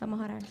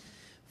Vamos a orar.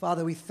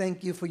 Father, we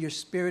thank you for your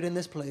spirit in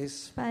this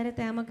place. Padre,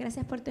 te damos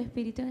gracias por tu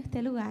espíritu en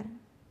este lugar.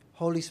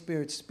 Holy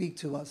Spirit, speak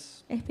to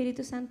us.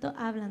 Espíritu Santo,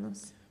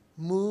 háblanos.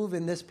 Move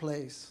in this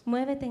place.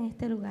 Muévete en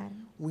este lugar.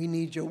 We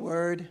need your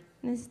word.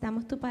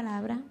 Necesitamos tu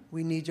palabra.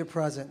 We need your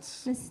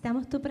presence.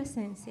 Necesitamos tu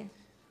presencia.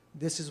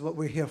 This is what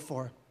we're here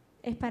for.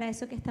 Es para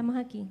eso que estamos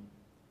aquí.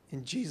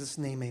 In Jesus'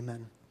 name,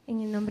 amen.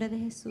 En el nombre de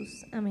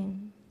Jesús.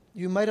 Amén.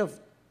 You might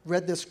have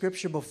read this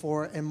scripture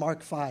before in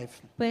Mark 5.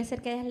 Puede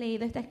ser que hayas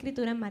leído esta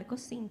escritura en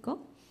Marcos 5.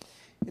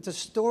 It's a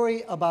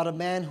story about a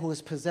man who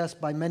is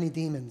possessed by many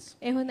demons.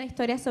 Es una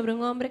historia sobre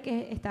un hombre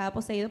que estaba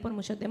poseído por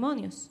muchos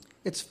demonios.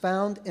 It's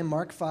found in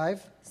Mark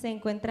 5, Se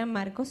encuentra en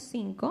Marcos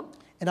 5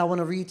 and I want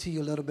to read to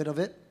you a little bit of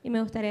it. y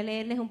me gustaría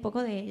leerles un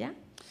poco de ella.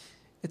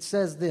 It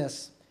says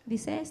this: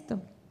 Dice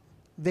esto.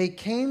 They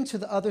came to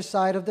the other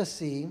side of the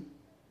sea,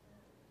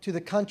 to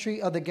the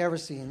country of the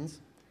Gerasenes,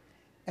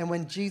 and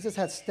when Jesus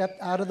had stepped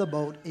out of the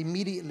boat,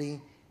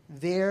 immediately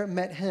there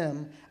met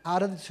him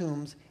out of the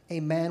tombs a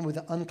man with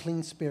an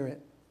unclean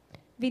spirit.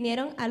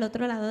 Vinieron al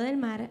otro lado del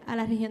mar, a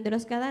la región de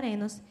los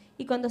Gadarenos,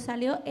 y cuando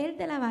salió él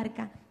de la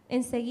barca,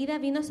 enseguida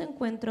vino a su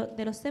encuentro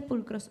de los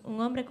sepulcros un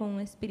hombre con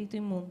un espíritu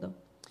inmundo.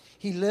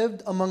 He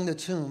lived among the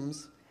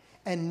tombs,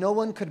 and no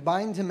one could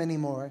bind him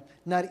anymore,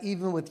 not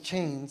even with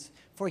chains,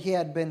 for he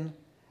had been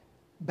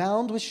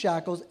bound with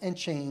shackles and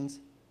chains,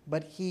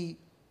 but he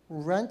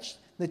wrenched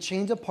the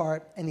chains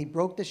apart, and he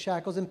broke the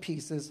shackles in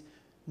pieces.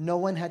 No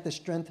one had the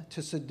strength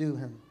to subdue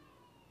him.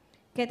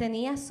 Que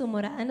tenía su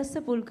morada en los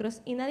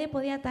sepulcros y nadie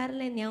podía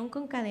atarle ni aun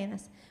con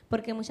cadenas,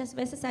 porque muchas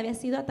veces había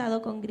sido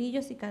atado con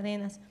grillos y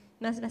cadenas,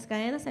 mas las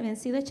cadenas habían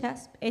sido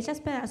hechas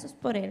pedazos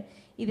por él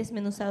y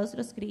desmenuzados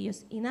los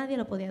grillos, y nadie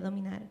lo podía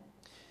dominar.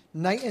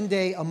 Night and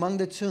day among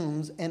the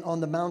tombs and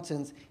on the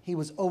mountains, he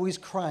was always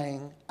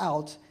crying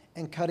out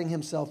and cutting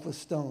himself with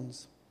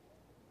stones.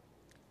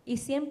 Y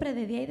siempre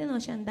de día y de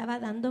noche andaba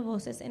dando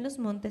voces en los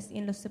montes y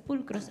en los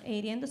sepulcros e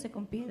hiriéndose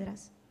con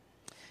piedras.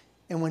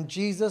 And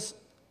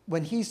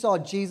when he saw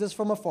Jesus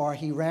from afar,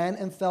 he ran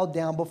and fell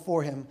down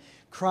before him,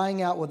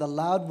 crying out with a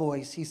loud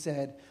voice. He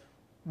said,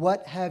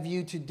 "What have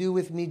you to do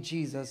with me,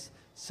 Jesus,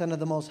 Son of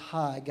the Most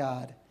High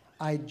God?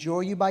 I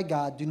adjure you by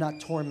God, do not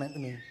torment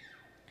me."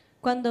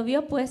 Cuando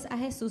vio pues a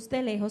Jesús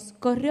de lejos,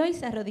 corrió y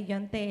se arrodilló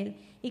ante él,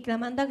 y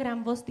clamando a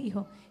gran voz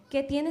dijo,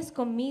 ¿qué tienes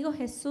conmigo,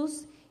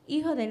 Jesús,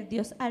 Hijo del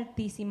Dios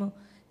Altísimo?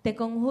 Te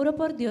conjuro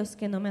por Dios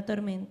que no me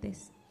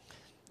atormentes.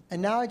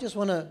 And now I just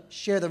want to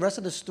share the rest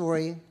of the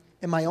story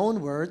in my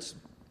own words.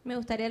 Me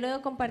gustaría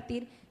luego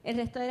compartir el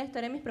resto de la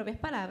historia en mis propias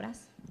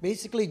palabras.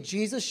 Basically,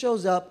 Jesus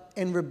shows up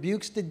and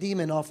rebukes the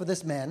demon off of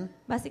this man.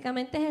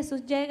 Básicamente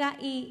Jesús llega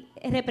y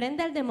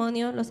reprende al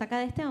demonio, lo saca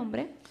de este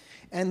hombre.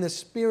 And the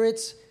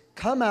spirits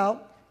come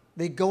out.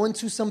 They go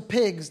into some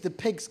pigs. The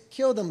pigs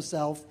kill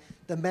themselves.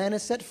 The man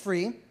is set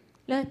free.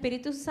 Los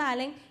espíritus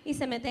salen y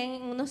se meten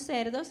en unos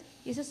cerdos,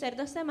 y esos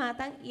cerdos se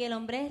matan y el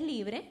hombre es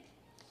libre.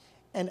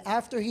 And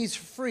after he's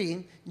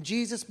free,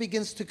 Jesus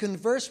begins to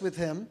converse with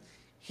him.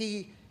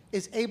 He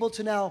is able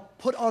to now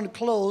put on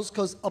clothes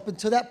because up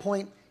until that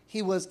point,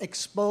 he was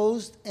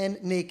exposed and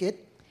naked.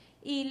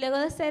 Y luego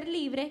de ser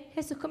libre,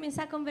 Jesús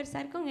comienza a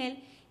conversar con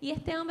él, y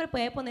este hombre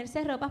puede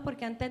ponerse ropas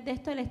porque antes de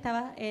esto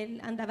él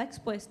andaba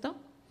expuesto.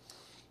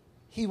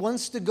 He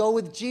wants to go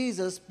with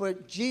Jesus,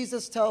 but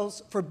Jesus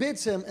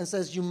forbids him and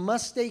says, you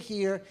must stay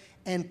here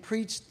and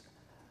preach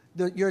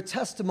your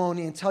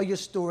testimony and tell your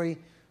story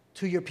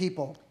to your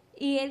people.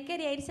 Y él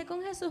quería irse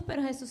con Jesús,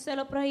 pero Jesús se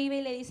lo prohíbe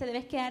y le dice,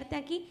 debes quedarte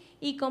aquí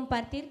y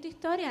compartir tu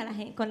historia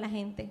con la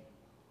gente.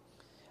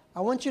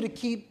 I want you to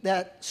keep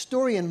that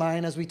story in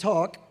mind as we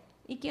talk,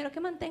 Y quiero que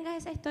mantengas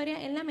esa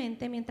historia en la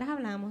mente mientras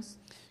hablamos,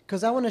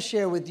 because I want to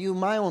share with you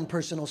my own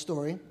personal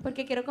story,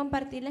 porque quiero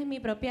compartirles mi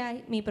propia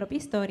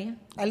historia,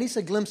 at least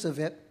a glimpse of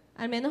it,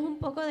 al menos un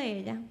poco de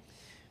ella,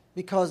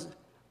 because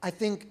I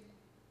think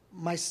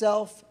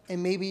myself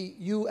and maybe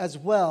you as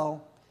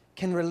well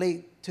can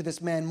relate to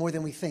this man more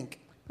than we think.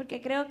 porque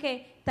creo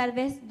que tal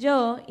vez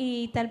yo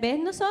y tal vez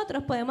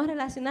nosotros podemos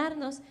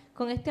relacionarnos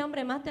con este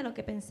hombre más de lo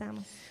que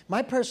pensamos.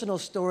 My personal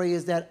story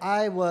is that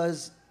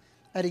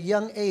at a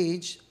young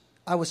age,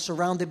 I was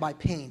surrounded by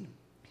pain.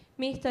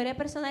 Mi historia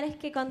personal es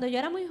que cuando yo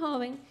era muy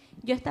joven,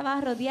 yo estaba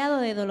rodeado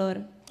de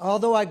dolor.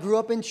 Although I grew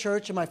up in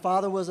church and my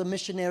father was a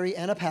missionary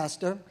and a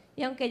pastor,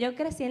 Y aunque yo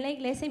crecí en la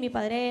iglesia y mi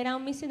padre era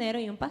un misionero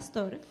y un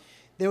pastor,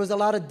 there was a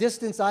lot of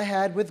distance I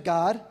had with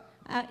God.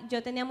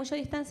 yo tenía mucho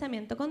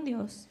distanciamiento con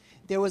Dios.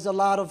 There was a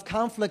lot of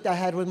conflict I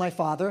had with my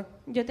father.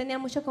 Yo tenía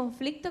mucho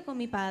conflicto con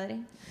mi padre.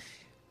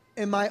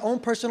 In my own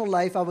personal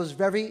life, I was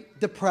very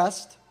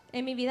depressed.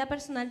 En mi vida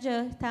personal yo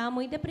estaba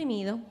muy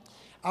deprimido.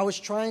 I was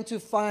trying to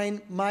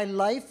find my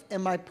life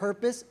and my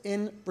purpose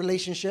in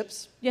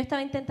relationships. Yo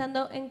estaba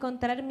intentando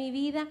encontrar mi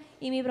vida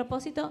y mi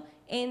propósito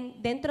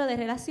dentro de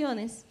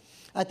relaciones.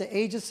 At the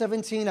age of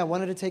 17, I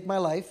wanted to take my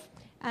life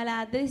A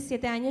la edad de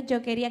 17 años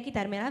yo quería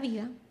quitarme la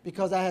vida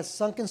because I had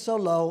sunken so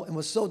low and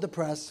was so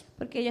depressed.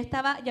 porque yo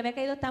había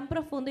caído tan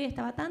profundo y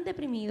estaba tan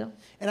deprimido.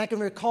 And I can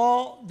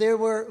recall there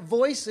were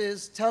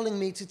voices telling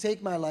me to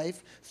take my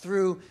life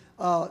through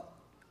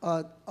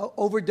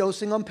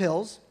overdosing on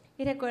pills.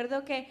 Y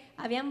recuerdo que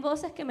habían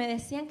voces que me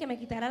decían que me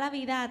quitara la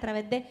vida a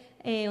través de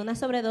una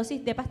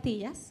sobredosis de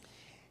pastillas.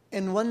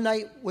 And one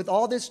night, with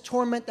all this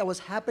torment that was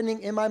happening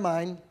in my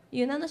mind,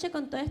 Y una noche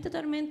con todo este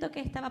tormento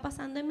que estaba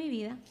pasando en mi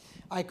vida,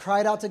 I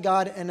cried out to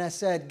God and I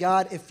said,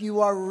 God, if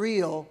you are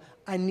real,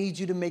 I need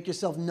you to make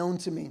yourself known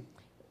to me.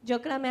 yo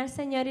clamé al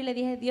Señor y le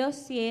dije, Dios,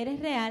 si eres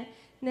real,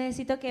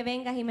 necesito que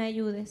vengas y me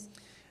ayudes.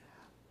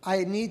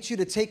 I need you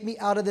to take me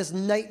out of this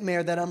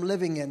nightmare that I'm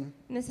living in.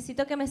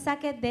 Necesito que me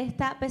saques de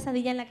esta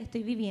pesadilla en la que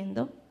estoy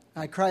viviendo.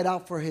 I cried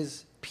out for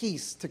his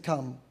peace to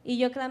come Y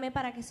yo clamé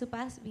para que su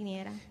paz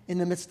viniera in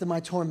the midst of my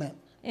torment.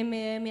 en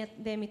medio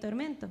de mi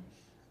tormento.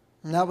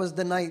 And that was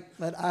the night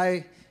that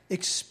I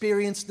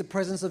experienced the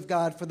presence of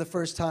God for the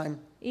first time.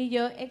 Y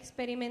yo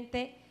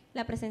experimenté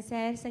la presencia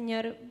del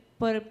Señor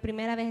por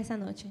primera vez esa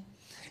noche.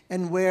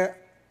 And where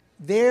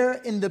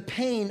there in the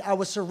pain I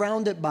was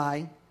surrounded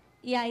by,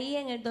 Y ahí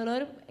en el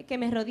dolor que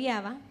me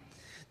rodeaba,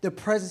 the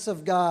presence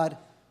of God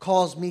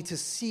caused me to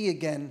see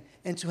again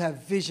and to have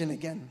vision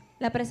again.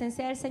 la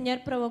presencia del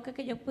Señor provoca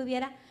que yo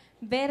pudiera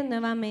ver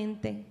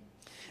nuevamente.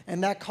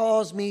 And that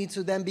caused me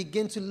to then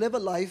begin to live a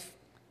life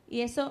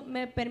Y eso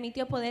me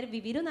permitió poder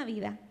vivir una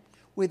vida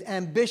with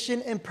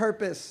ambition and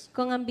purpose.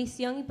 con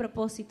ambición y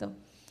propósito.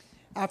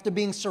 After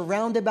being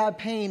surrounded by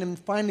pain and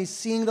finally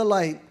seeing the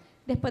light,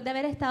 Después de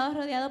haber estado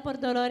rodeado por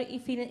dolor y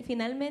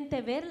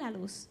finalmente ver la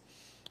luz,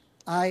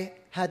 I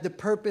had the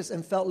purpose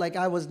and felt like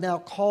I was now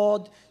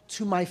called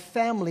to my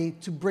family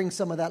to bring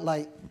some of that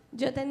light.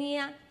 yo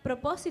tenía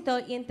propósito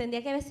y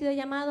entendía que había sido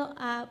llamado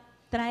a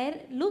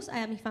traer luz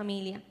a mi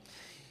familia.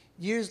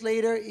 Years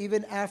later,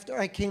 even after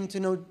I came to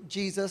know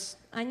Jesus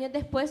Años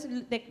después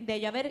de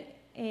yo haber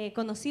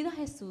conocido a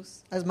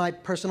Jesús as my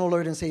personal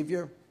Lord and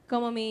Savior,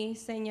 como mi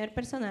Señor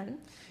personal,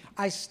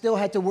 I still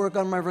had to work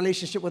on my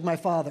relationship with my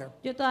father.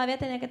 yo todavía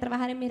tenía que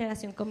trabajar en mi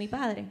relación con mi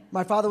padre.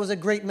 My father was a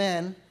great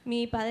man,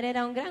 Mi padre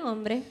era un gran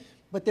hombre,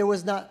 but there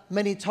was not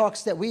many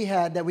talks that we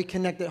had that we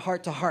connected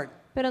heart to heart.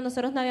 pero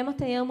nosotros no habíamos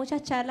tenido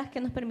muchas charlas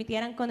que nos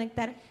permitieran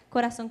conectar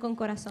corazón con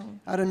corazón.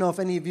 I don't know if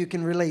any of you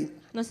can relate.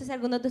 No sé si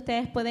algunos de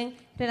ustedes pueden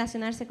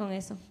relacionarse con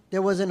eso.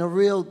 There wasn't a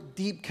real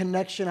deep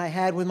connection I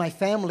had with my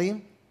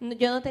family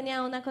Yo no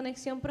tenía una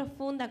conexión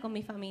profunda con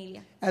mi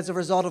familia. as a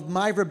result of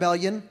my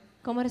rebellion,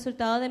 Como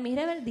resultado de mi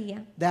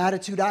rebeldía, the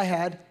attitude I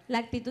had, la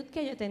actitud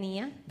que yo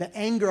tenía, the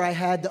anger I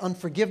had, the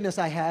unforgiveness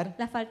I had,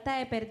 la falta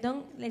de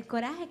perdón, el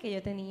coraje que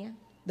yo tenía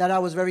that I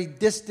was very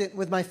distant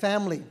with my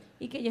family.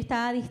 y que yo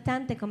estaba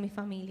distante con mi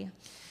familia.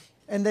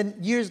 And then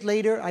years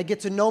later, I get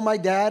to know my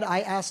dad.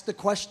 I ask the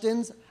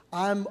questions.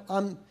 I'm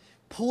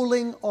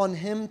pulling on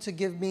him to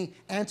give me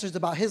answers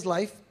about his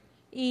life.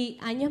 Y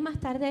años más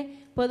tarde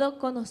puedo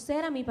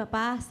conocer a mi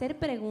papá, hacer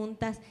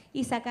preguntas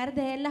y sacar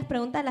de él las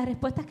preguntas, las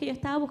respuestas que yo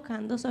estaba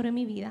buscando sobre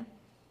mi vida.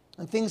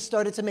 And things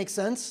started to make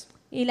sense.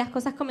 Y las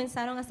cosas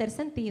comenzaron a hacer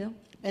sentido.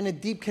 And a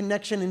deep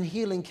connection and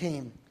healing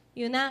came.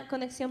 Y una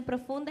conexión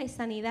profunda y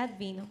sanidad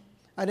vino.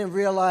 I didn't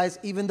realize,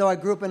 even though I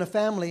grew up in a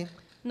family,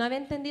 No había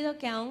entendido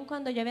que aun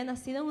cuando yo había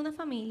nacido en una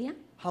familia,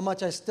 how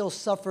much I still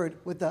suffered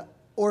with the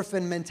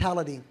orphan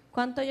mentality.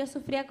 cuánto yo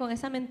sufría con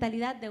esa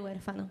mentalidad de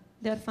huérfano,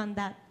 de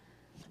orfandad.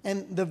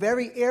 And the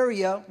very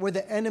area where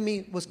the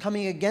enemy was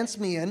coming against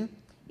me in,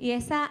 Y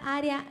esa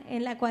área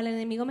en la cual el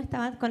enemigo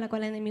con la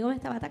cual el enemigo me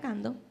estaba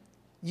atacando,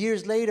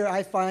 years later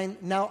I find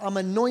now I'm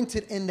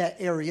anointed in that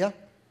area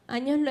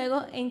años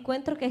luego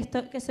encuentro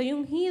que soy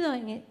ungido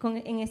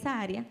en esa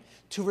área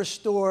to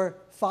restore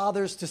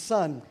fathers to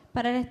son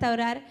para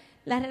restaurar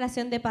la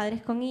relación de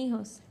padres con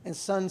hijos and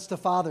sons to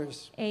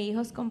fathers. e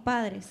hijos con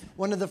padres.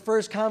 One of the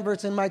first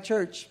converts in my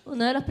church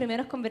Uno de los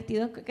primeros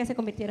convertidos que se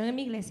convirtieron en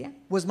mi iglesia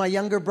was my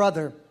younger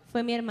brother.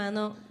 fue mi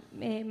hermano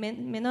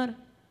menor.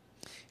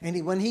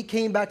 And when he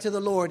came back to the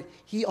Lord,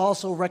 he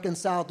also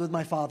reconciled with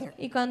my father.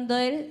 Y cuando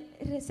él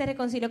se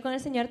reconcilió con el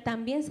Señor,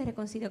 también se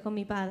reconcilió con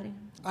mi padre.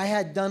 I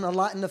had done a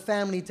lot in the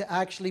family to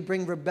actually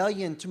bring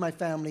rebellion to my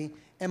family,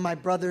 and my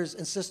brothers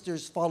and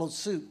sisters followed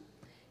suit.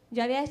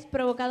 Yo había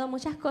provocado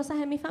muchas cosas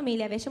en mi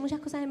familia, había hecho muchas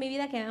cosas en mi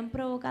vida que habían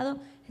provocado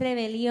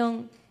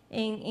rebelión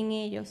en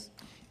ellos.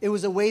 It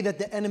was a way that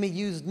the enemy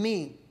used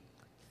me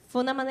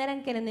Fue una manera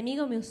en que el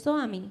enemigo me usó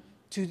a mí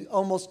to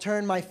almost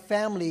turn my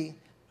family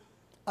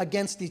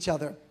against each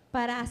other.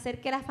 para hacer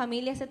que la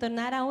familia se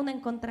tornara una en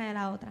contra de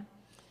la otra.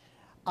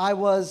 I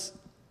was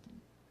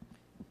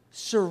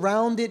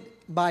surrounded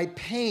by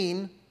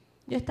pain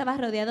Yo estaba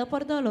rodeado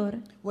por dolor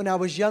when I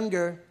was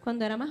younger,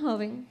 cuando era más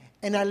joven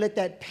and I let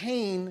that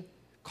pain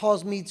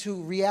cause me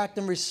to react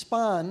and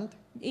respond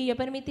y yo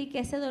permití que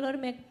ese dolor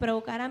me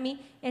provocara a mí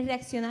el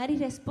reaccionar y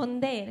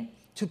responder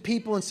to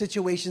people and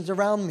situations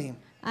around me.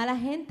 a la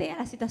gente, a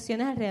las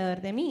situaciones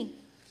alrededor de mí.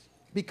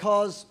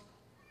 Because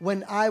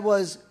when I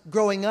was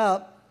growing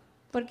up,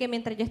 Porque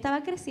mientras yo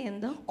estaba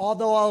creciendo,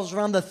 although I was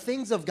around the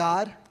things of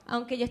God,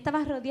 aunque yo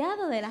estaba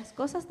rodeado de las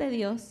cosas de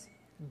Dios,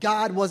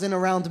 God wasn't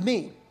around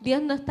me.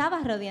 Dios no estaba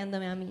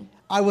rodeándome a mí.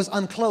 I was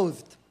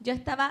unclothed. Yo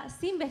estaba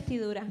sin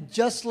vestidura,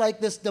 Just like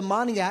this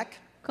demoniac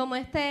como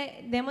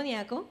este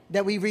demoníaco,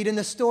 that we read in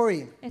the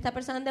story. esta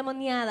persona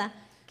endemoniada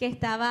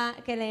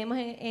que leemos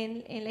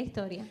en la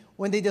historia.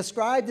 When they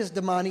describe this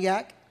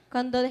demoniac,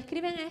 Cuando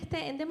describen a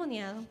este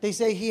endemoniado, they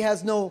say he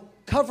has no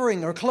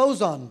covering or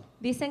clothes on.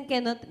 dice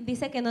que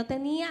no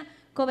tenía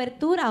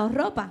cobertura o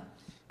ropa.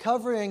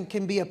 Covering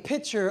can be a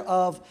picture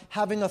of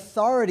having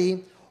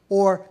authority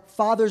or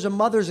fathers or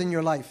mothers in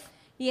your life.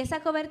 Y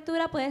esa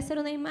cobertura puede ser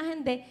una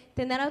imagen de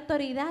tener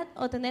autoridad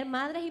o tener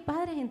madres y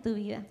padres en tu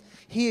vida.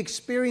 He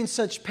experienced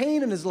such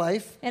pain in his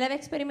life Él había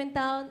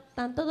experimentado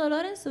tanto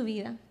dolor en su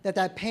vida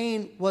that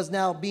pain was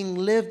now being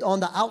lived on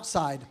the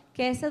outside.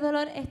 que ese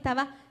dolor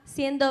estaba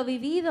siendo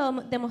vivido,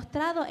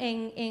 demostrado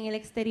en el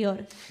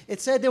exterior. It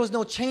said there was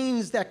no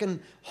chains that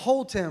can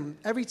hold him.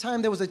 Every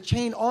time there was a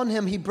chain on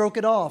him, he broke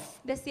it off.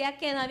 Decía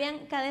que no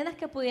habían cadenas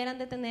que pudieran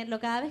detenerlo.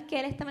 Cada vez que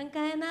él estaba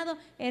encadenado,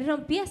 él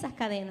rompía esas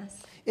cadenas.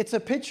 It's a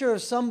picture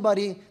of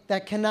somebody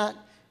that cannot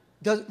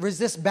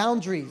resist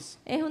boundaries.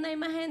 Es una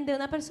imagen de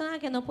una persona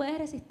que no puede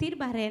resistir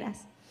barreras.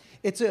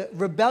 It's a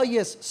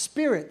rebellious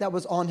spirit that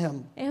was on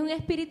him. Es un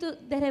espíritu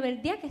de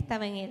rebeldía que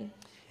estaba en él.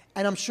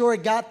 And I'm sure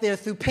it got there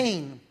through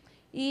pain.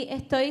 Y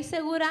estoy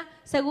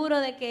seguro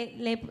de que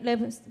le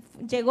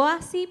llegó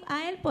así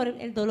a él por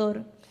el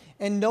dolor.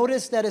 And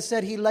notice that it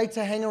said he liked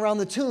to hang around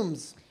the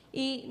tombs.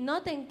 Y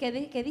noten que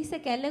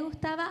dice que a él le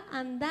gustaba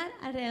andar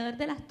alrededor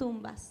de las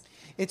tumbas.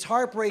 It's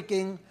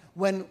heartbreaking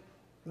when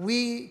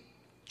we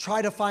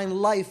try to find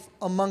life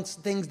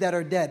amongst things that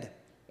are dead.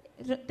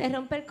 Te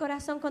rompe el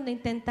corazón cuando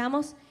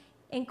intentamos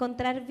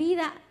encontrar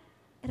vida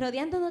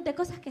rodeándonos de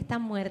cosas que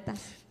están muertas.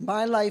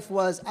 My life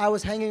was, I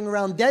was hanging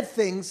around dead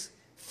things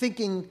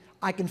thinking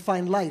I can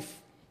find life.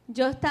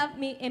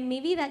 En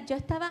mi vida yo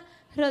estaba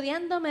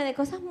rodeándome de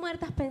cosas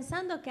muertas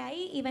pensando que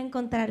ahí iba a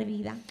encontrar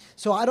vida.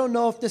 So I don't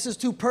know if this is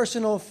too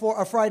personal for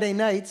a Friday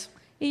night,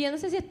 Y yo no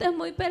sé si esto es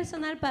muy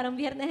personal para un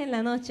viernes en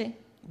la noche,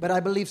 but I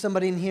believe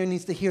somebody in here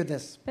needs to hear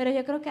this. pero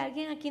yo creo que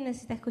alguien aquí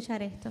necesita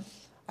escuchar esto.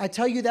 I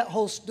tell you that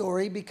whole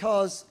story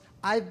because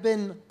I've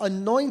been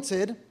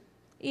anointed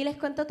Y les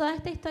cuento toda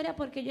esta historia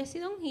porque yo he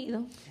sido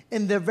ungido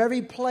in the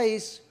very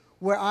place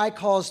where I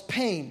caused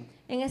pain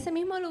en ese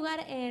mismo lugar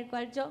en el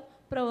cual yo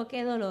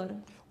provoqué dolor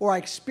or I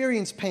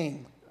experienced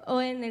pain. o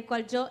en el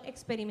cual yo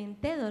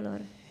experimenté dolor.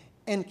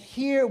 And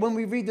here, when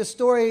we read the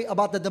story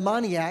about the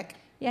demoniac,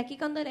 Y aquí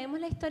cuando leemos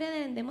la historia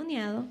del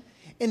endemoniado,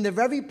 in the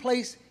very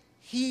place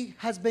he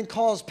has been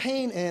caused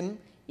pain in,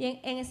 y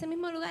en ese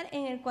mismo lugar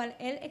en el cual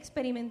él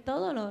experimentó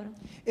dolor,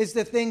 is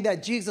the thing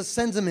that Jesus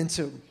sends him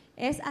into.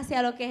 es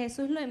hacia lo que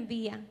Jesús lo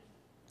envía.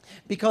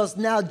 Because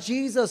now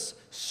Jesus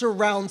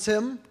surrounds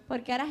him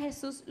Porque ahora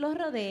Jesús lo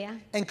rodea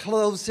and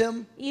clothes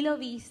him y lo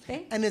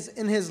viste and is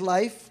in his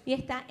life. y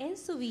está en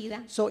su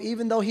vida. So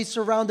even though he's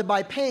surrounded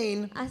by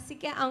pain, Así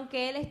que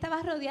aunque él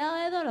estaba rodeado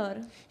de dolor,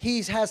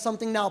 he has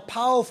something now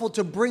powerful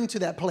to bring to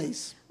that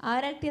place.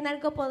 ahora él tiene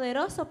algo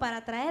poderoso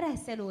para traer a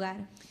ese lugar.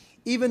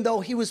 Even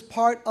though he was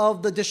part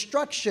of the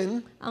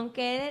destruction, Aunque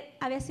él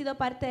había sido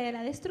parte de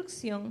la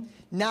destrucción,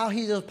 now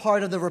he is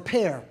part of the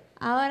repair.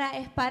 ahora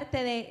es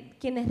parte de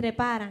quienes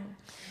reparan.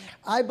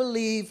 I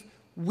believe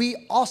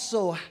we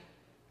also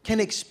can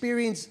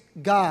experience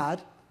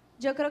God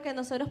Yo creo que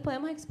nosotros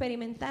podemos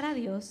experimentar a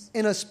Dios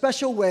in a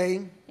special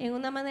way en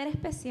una manera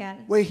especial,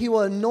 where he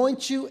will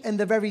anoint you in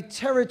the very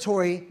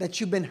territory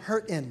that you've been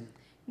hurt in.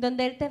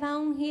 donde Él te va a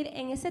ungir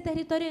en ese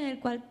territorio en el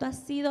cual tú has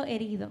sido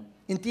herido.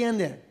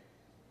 Entiende?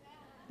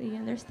 Do you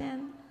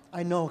understand?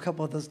 I know a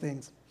couple of those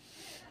things.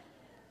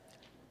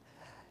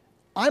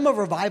 I'm a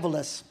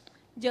revivalist.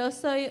 Yo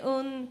soy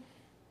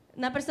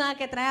una persona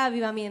que trae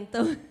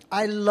avivamiento.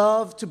 I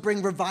love to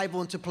bring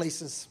revival into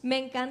places. Me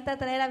encanta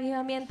traer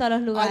avivamiento a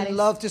los I lugares.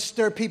 love to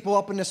stir people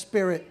up in the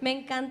spirit. Me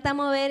encanta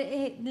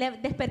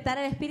despertar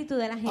el espíritu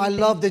de la gente. I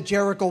love the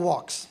Jericho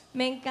walks.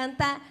 Me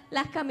encanta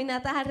las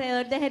caminatas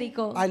alrededor de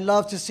Jericó. I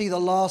love to see the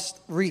lost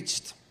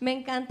reached. Me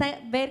encanta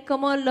ver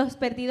cómo los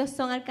perdidos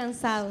son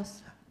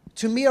alcanzados.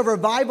 To me, a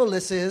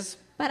revivalist is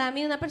Para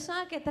mí, una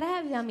persona que trae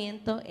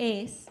avivamiento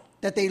es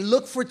that they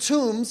look for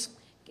tombs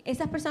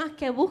esas personas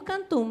que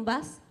buscan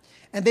tumbas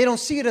and they don't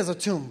see it as a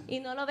tomb. y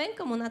no lo ven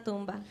como una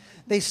tumba.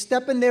 They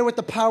step in there with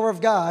the power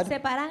of God, Se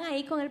paran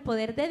ahí con el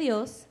poder de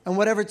Dios and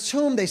whatever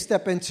tomb they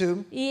step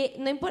into, y,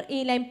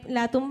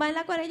 la tumba en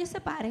la cual ellos se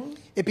paren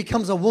it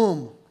becomes a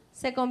womb.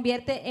 se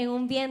convierte en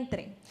un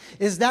vientre.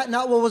 Is that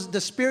not what was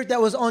the spirit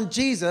that was on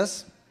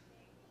Jesus?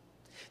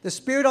 The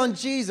spirit on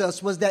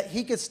Jesus was that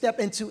he could step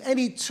into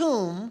any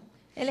tomb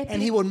El and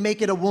he espíritu, would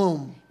make it a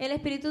womb. el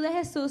espíritu de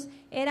Jesús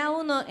era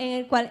uno en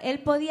el cual él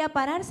podía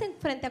pararse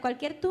frente a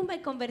cualquier tumba y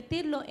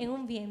convertirlo en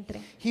un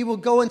vientre. He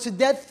would go into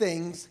dead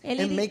things Él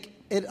and iri- make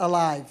it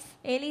alive.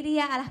 Él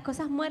iría a las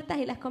cosas muertas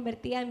y las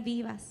convertía en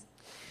vivas.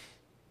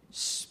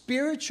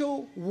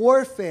 Spiritual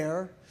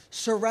warfare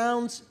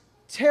surrounds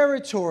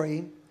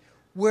territory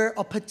where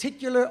a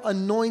particular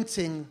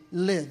anointing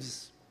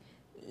lives.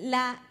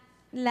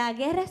 La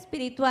guerra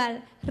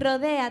espiritual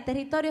rodea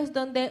territorios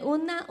donde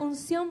una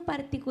unción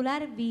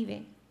particular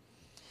vive.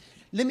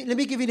 Let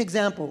me give you an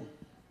example.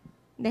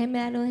 Déjenme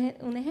darle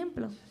un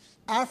ejemplo.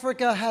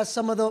 Africa has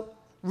some of the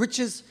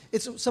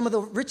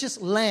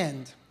richest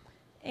land.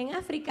 en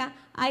África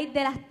hay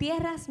de las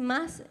tierras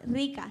más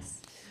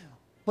ricas.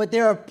 But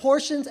there are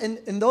portions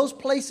in those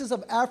places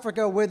of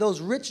Africa where those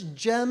rich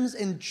gems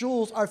and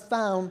jewels are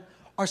found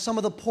are some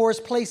of the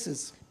poorest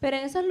places. Pero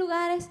en esos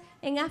lugares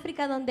en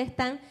África donde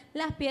están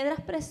las piedras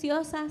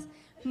preciosas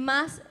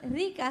más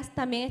ricas,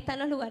 también están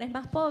los lugares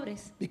más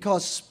pobres.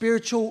 Because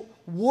spiritual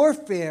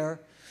warfare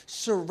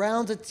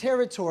surrounds a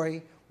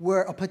territory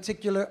where a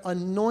particular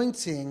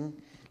anointing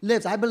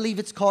lives. I believe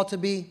it's called to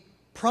be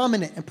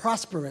prominent and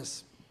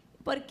prosperous.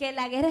 Porque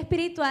la guerra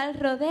espiritual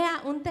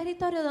rodea un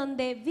territorio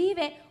donde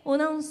vive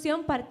una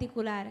unción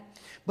particular.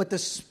 But the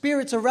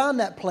spirits around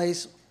that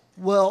place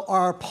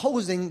are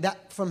opposing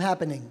that from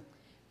happening.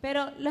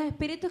 Pero los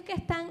espíritus que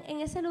están en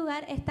ese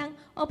lugar están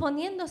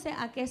oponiéndose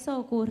a que eso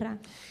ocurra.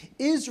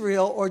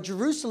 Israel or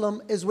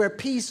Jerusalem is where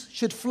peace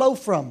should flow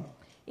from.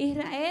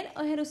 Israel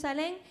o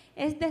Jerusalén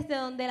es desde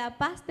donde la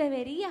paz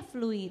debería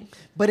fluir.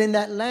 But in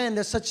that land,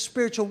 there's such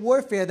spiritual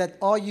warfare that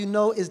all you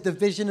know is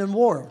division and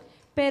war.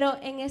 Pero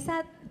en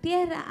esa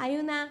tierra hay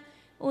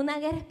una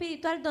guerra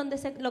espiritual donde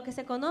lo que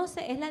se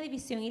conoce es la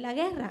división y la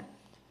guerra.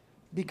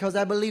 Because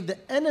I believe the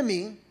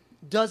enemy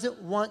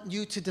doesn't want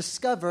you to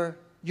discover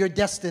your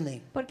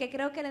destiny. Porque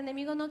creo que el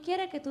enemigo no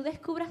quiere que tú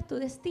descubras tu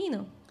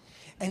destino.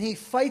 And he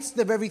fights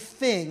the very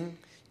thing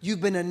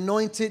you've been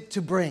anointed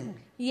to bring.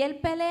 Y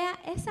él pelea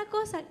esa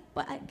cosa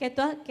que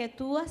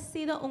tú has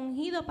sido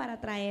ungido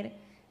para traer.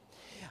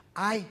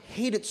 I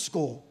hated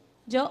school.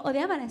 Yo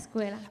odiaba la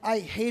escuela. I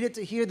hated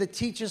to hear the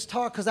teachers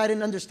talk because I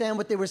didn't understand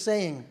what they were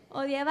saying.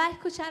 Odiaba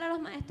escuchar a los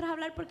maestros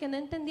hablar porque no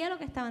entendía lo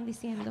que estaban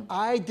diciendo.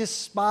 I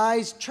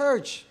despised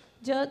church.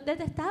 Yo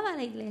detestaba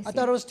la I iglesia.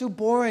 thought it was too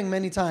boring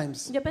many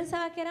times. Yo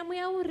pensaba que era muy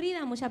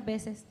aburrida muchas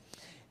veces.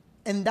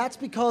 And that's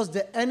because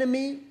the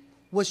enemy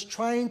was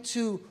trying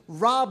to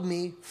rob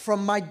me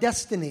from my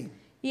destiny.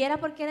 Y era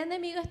porque el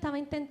enemigo estaba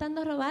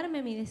intentando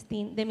robarme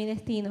de mi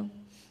destino.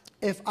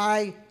 If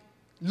I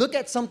look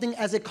at something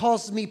as it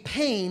causes me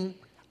pain,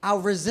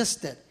 I'll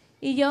resist it.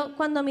 Y yo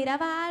cuando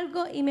miraba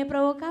algo y me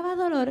provocaba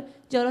dolor,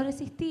 yo lo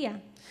resistía.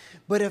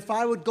 But if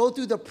I would go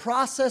through the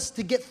process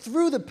to get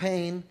through the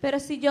pain, Pero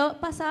si yo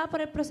pasaba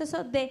por el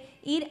proceso de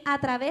ir a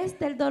través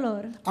del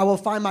dolor, I will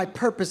find my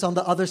purpose on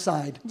the other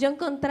side. yo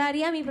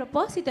encontraría mi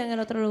propósito en el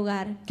otro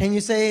lugar. Can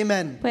you say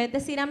amen? ¿Puedes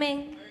decir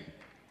amén?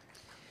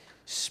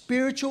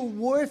 Spiritual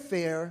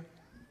warfare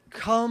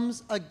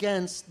comes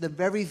against the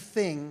very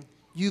thing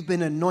you've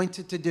been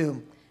anointed to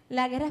do.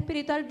 La guerra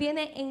espiritual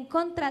viene en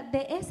contra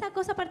de esa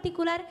cosa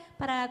particular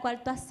para la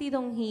cual tú has sido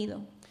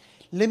ungido.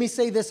 Let me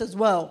say this as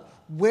well.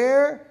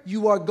 Where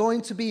you are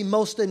going to be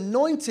most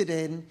anointed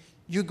in,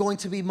 you're going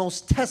to be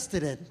most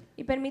tested in.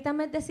 Y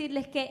permítanme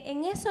decirles que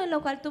en eso en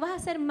lo cual tú vas a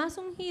ser más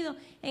ungido,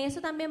 en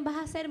eso también vas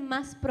a ser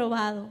más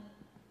probado.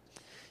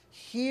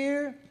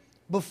 Here,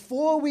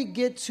 before we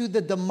get to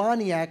the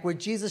demoniac, where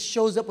Jesus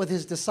shows up with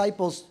his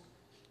disciples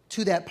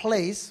to that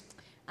place,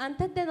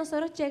 Antes de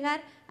nosotros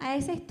llegar a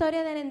esa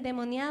historia del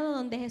endemoniado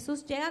donde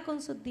Jesús llega con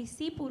sus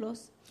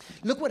discípulos,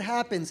 look what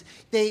happens.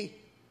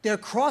 They're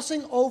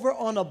crossing over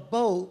on a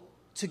boat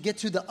to get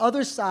to the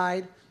other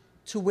side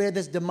to where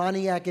this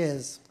demoniac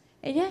is.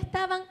 ellos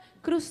estaban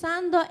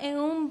cruzando en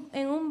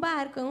un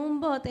barco, en un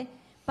bote,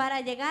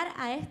 para llegar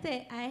a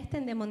este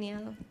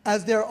endemoniado.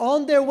 As they're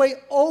on their way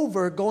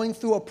over, going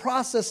through a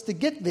process to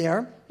get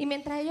there, Y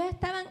mientras ellos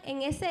estaban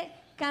en ese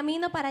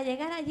camino para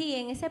llegar allí,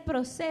 en ese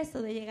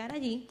proceso de llegar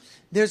allí,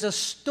 there's a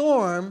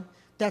storm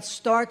that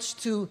starts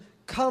to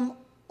come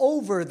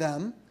over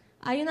them.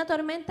 hay una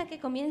tormenta que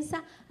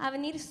comienza a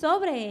venir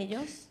sobre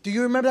ellos. Do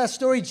you remember that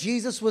story?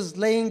 Jesus was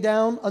laying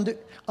down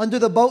under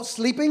the boat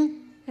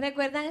sleeping?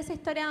 ¿Recuerdan esa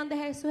historia donde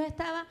Jesús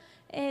estaba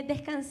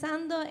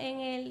descansando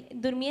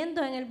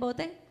durmiendo en el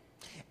bote?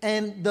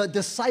 And the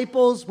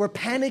disciples were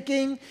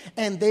panicking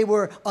and they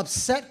were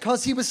upset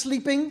because he was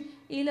sleeping.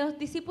 Y los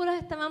discípulos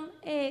estaban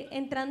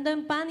entrando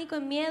en pánico,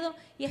 en miedo,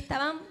 y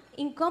estaban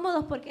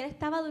incómodos porque él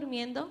estaba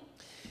durmiendo.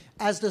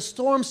 As the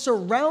storm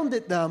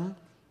surrounded them,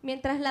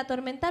 Mientras la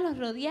tormenta los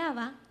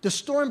rodeaba, the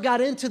storm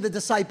got into the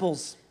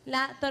disciples.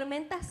 la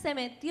tormenta se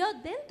metió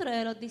dentro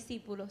de los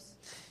discípulos.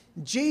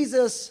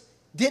 Jesus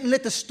didn't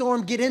let the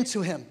storm get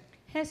into him.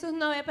 Jesús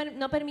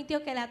no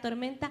permitió que la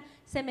tormenta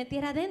se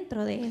metiera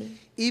dentro de él.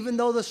 Even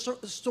though the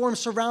storm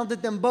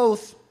surrounded them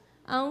both,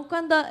 Aun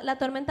cuando la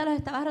tormenta los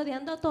estaba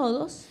rodeando a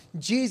todos,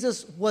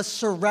 Jesus was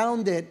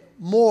surrounded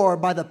more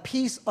by the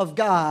peace of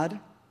God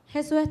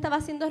Jesús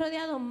estaba siendo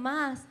rodeado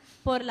más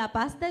por la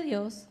paz de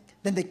Dios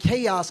than the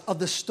chaos of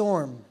the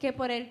storm. que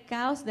por el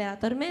caos de la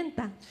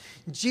tormenta.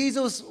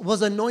 Jesus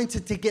was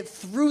anointed to get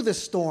through the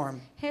storm.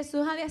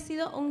 Jesús había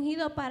sido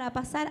ungido para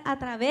pasar a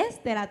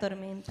través de la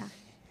tormenta.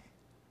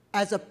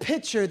 As a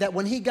picture that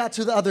when he got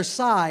to the other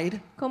side,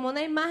 Como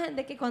una imagen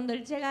de que cuando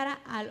él llegara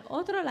al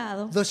otro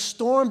lado, the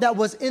storm that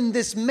was in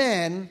this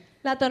man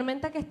la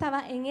tormenta que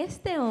estaba en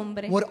este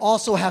hombre would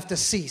also have to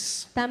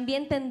cease.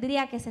 también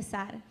tendría que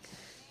cesar.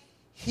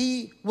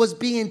 He was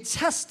being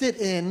tested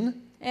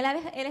in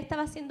Él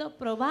estaba siendo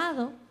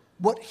probado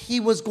what he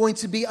was going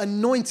to be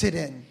anointed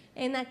in.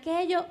 en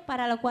aquello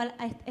para lo cual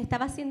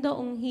estaba siendo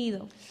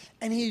ungido.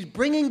 And he's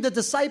bringing the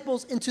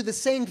disciples into the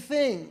same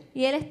thing.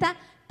 Y él está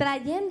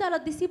trayendo a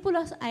los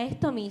discípulos a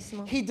esto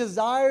mismo. He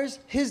desires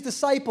his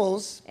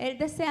disciples Él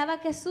deseaba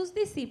que sus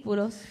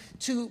discípulos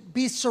to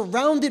be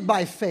surrounded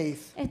by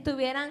faith,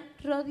 estuvieran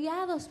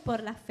rodeados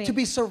por la fe, to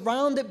be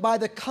surrounded by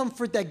the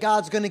comfort that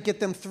God's going to get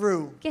them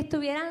through. que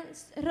estuvieran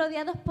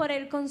rodeados por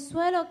el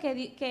consuelo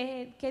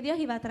que Dios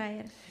iba a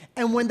traer.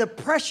 And when the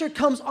pressure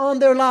comes on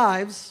their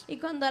lives, Y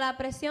cuando la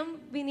presión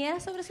viniera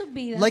sobre sus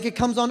vidas, like it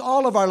comes on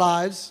all of our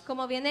lives,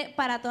 como viene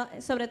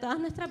sobre todas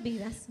nuestras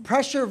vidas,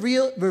 pressure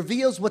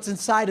reveals what's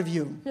inside of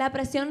you. la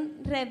presión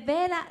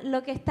revela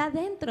lo que está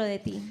dentro de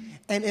ti.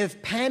 And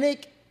if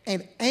panic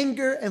and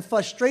anger and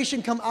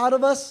frustration come out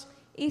of us,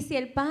 Y si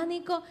el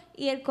pánico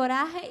y el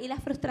coraje y la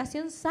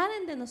frustración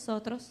salen de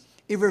nosotros,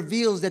 it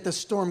reveals that the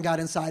storm got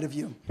inside of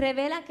you.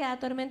 revela que la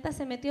tormenta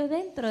se metió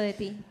dentro de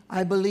ti.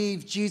 I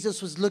believe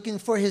Jesus was looking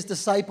for his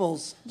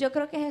disciples Yo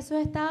creo que Jesús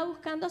estaba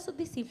buscando a sus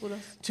discípulos.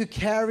 to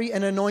carry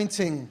an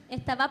anointing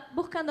Estaba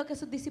buscando que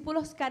sus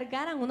discípulos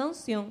cargaran una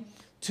unción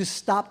to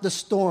stop the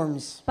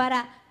storms,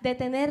 para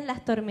detener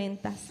las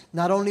tormentas,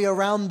 not only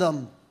around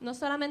them, no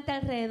solamente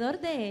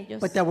alrededor de ellos,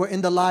 but that were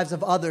in the lives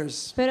of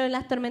others. pero en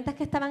las tormentas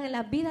que estaban en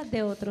las vidas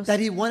de otros. That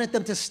he wanted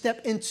them to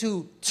step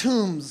into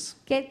tombs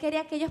Que Él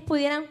quería que ellos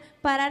pudieran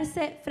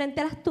pararse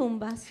frente a las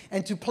tumbas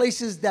and to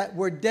places that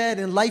were dead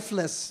and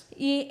lifeless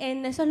y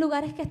en esos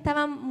lugares que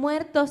estaban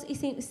muertos y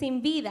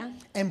sin vida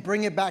and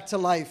bring it back to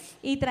life.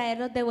 y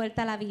traerlos de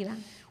vuelta a la vida.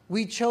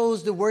 We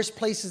chose the worst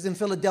places in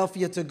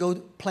Philadelphia to go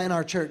plant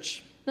our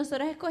church.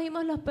 Nosotros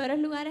escogimos los peores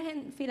lugares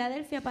en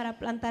Filadelfia para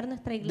plantar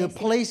nuestra The iglesia.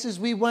 places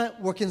we went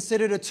were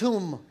considered a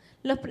tomb.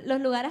 Los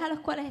lugares a los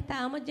cuales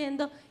estábamos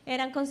yendo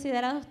eran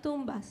considerados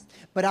tumbas.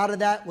 But out of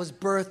that was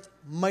birthed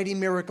mighty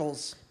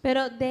miracles.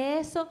 Pero de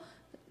eso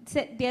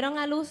se dieron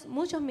a luz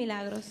muchos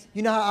milagros.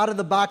 You know how out of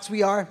the box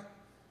we are?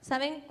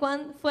 ¿Saben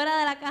cuán fuera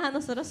de la caja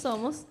nosotros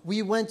somos?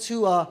 We went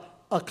to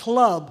a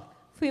club,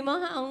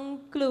 Fuimos a un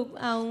club,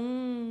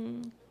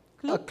 un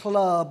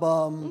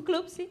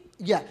club, sí.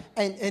 yeah,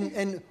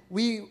 and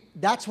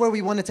that's where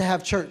we wanted to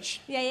have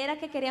church. Y ahí era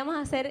que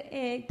queríamos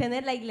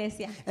tener la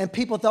iglesia. And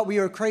people thought we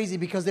were crazy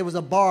because there was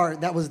a bar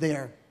that was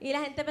there. Y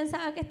la gente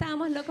pensaba que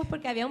estábamos locos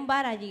porque había un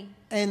bar allí.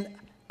 And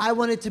I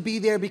wanted to be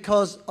there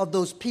because of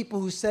those people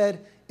who said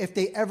if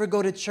they ever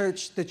go to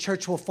church, the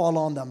church will fall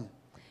on them.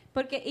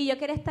 Y yo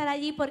quería estar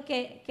allí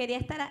porque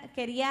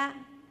quería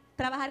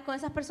trabajar con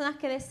esas personas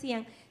que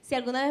decían, si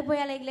alguna vez voy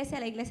a la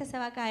iglesia se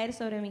va a caer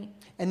sobre mí.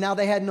 And now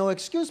they had no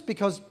excuse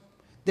because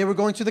they were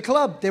going to the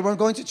club. They weren't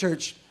going to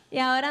church. Y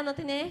ahora no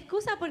tenían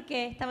excusa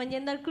porque estaban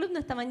yendo al club, no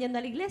estaban yendo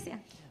a la iglesia.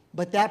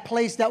 But that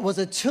place that was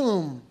a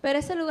tomb, Pero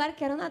ese lugar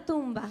que era una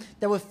tumba,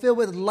 that was filled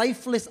with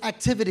lifeless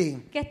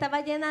activity, que estaba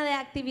llena de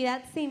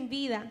actividad sin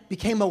vida,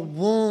 became a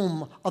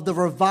womb of the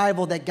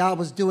revival that God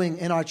was doing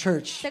in our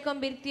church. se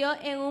convirtió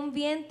en un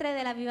vientre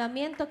del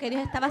avivamiento que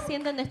Dios estaba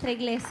haciendo en nuestra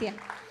iglesia.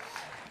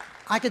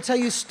 I could tell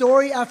you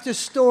story after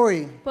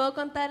story Puedo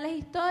contarles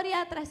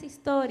historia tras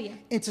historia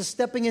into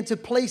stepping into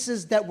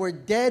places that were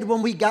dead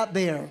when we got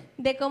there.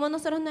 de cómo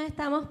nosotros nos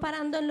estamos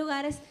parando en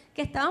lugares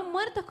que estaban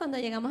muertos cuando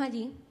llegamos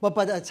allí. But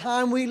by the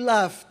time we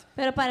left,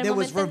 Pero para el there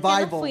was momento en que nos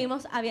revival.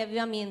 fuimos había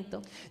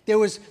avivamiento.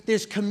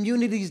 There's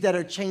communities that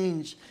are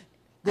changed.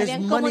 There's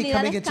Habían money coming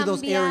comunidades into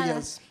those cambiadas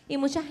areas y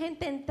mucha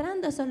gente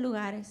entrando a esos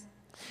lugares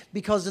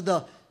because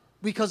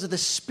of the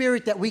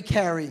spirit that we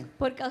carry.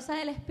 por causa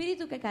del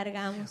espíritu que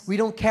cargamos. We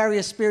don't carry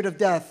a spirit of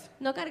death.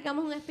 No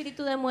cargamos un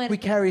espíritu de We muerte,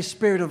 carry a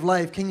spirit of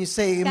life. Can you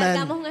say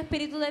cargamos amen? un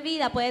espíritu de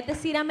vida. ¿Puedes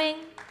decir amén?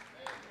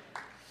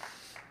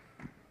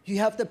 You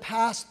have to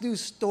pass through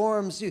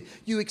storms.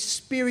 You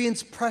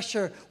experience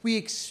pressure. We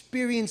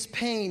experience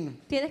pain.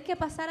 Tienes que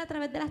pasar a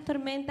través de las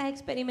tormentas.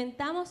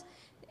 Experimentamos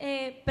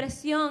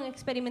presión,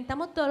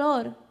 experimentamos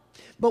dolor.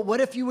 But what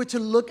if you were to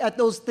look at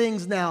those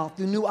things now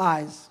through new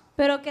eyes?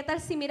 Pero ¿qué tal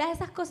si miras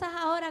esas cosas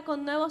ahora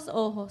con nuevos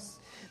ojos?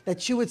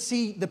 That you would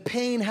see the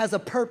pain has a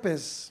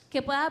purpose.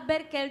 Que puedas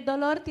ver que el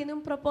dolor tiene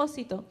un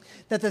propósito.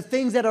 That the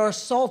things that are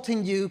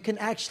assaulting you can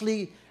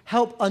actually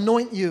help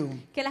anoint you.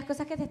 Que las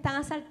cosas que te están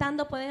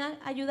asaltando pueden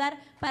ayudar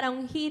para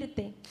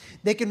ungirte.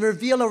 They can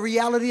reveal a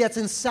reality that's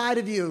inside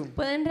of you.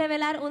 Pueden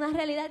revelar una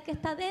realidad que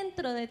está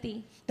dentro de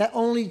ti. That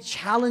only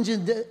challenge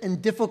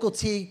and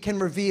difficulty can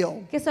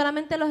reveal. Que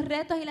solamente los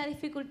retos y la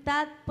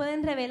dificultad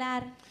pueden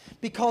revelar.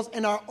 Because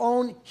in our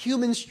own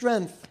human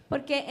strength,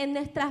 Porque en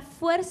nuestra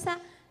fuerza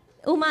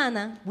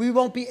humana we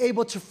won't be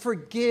able to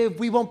forgive,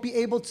 we won't be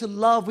able to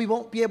love, we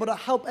won't be able to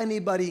help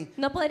anybody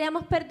no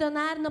podríamos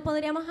perdonar, no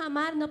podríamos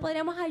amar, no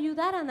podríamos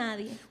ayudar a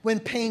nadie when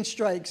pain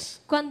strikes.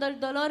 cuando el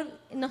dolor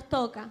nos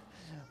toca.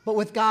 But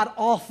with God,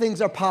 all things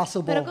are Pero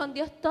possible. con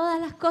Dios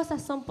todas las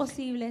cosas son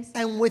posibles.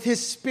 And with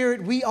His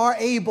Spirit, we are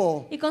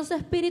able. Y con su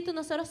espíritu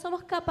nosotros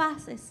somos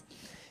capaces.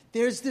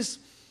 There's this,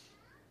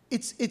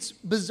 it's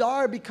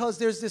bizarre because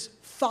there's this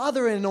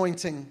Father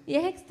anointing. Y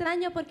es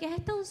extraño porque es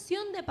esta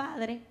unción de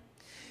Padre.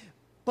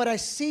 But I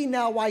see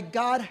now why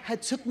God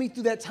had took me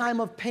through that time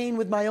of pain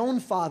with my own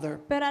father.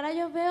 Pero ahora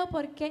yo veo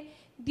por qué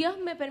Dios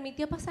me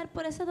permitió pasar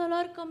por ese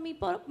dolor con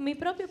mi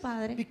propio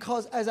padre.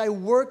 Because as I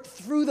worked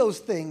through those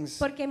things,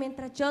 Porque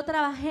mientras yo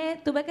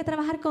trabajé, tuve que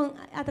trabajar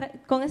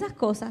con esas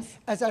cosas.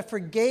 as I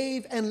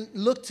forgave and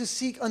looked to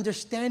seek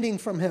understanding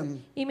from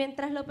him, Y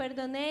mientras lo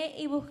perdoné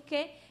y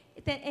busqué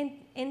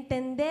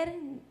entender,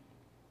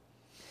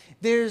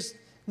 there's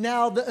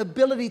now the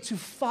ability to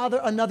father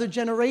another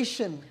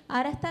generation.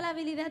 ahora está la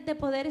habilidad de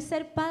poder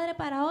ser padre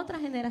para otra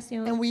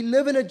generación. And we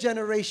live in a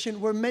generation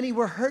where many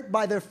were hurt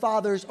by their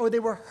fathers or they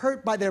were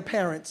hurt by their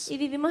parents. Y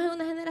vivimos en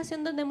una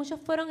generación donde muchos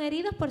fueron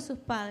heridos por sus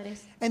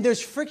padres. And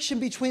there's friction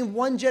between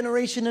one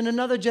generation and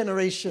another Y hay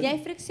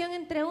generation. fricción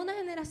entre una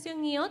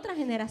generación y otra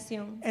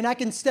generación. And I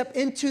can step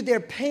into their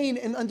pain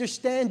and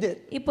understand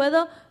it, Y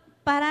puedo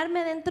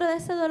pararme dentro de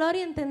ese dolor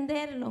y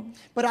entenderlo.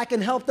 but I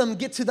can help them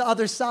get to the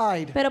other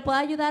side. Pero puedo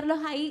ayudarlos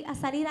ahí a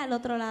salir al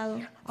otro lado.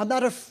 I'm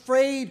not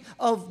afraid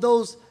of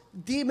those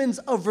demons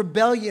of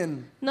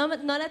rebellion, No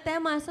le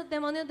temo a esos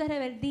demonios de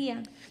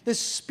rebeldía, the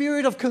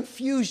spirit of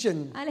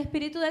confusion, al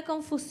espíritu de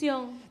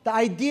confusión, the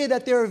idea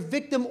that they're a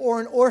victim or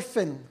an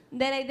orphan,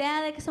 de la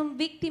idea de que son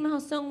víctimas o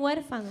son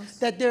huérfanos,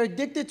 that they're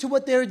addicted to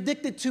what they're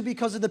addicted to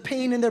because of the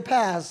pain in their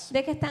past.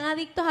 de que están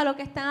adictos a lo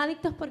que están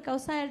adictos por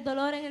causa del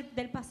dolor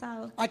del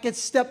pasado. I can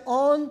step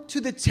on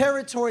to the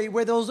territory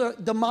where those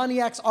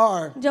demoniacs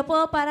are, Yo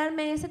puedo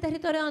pararme en ese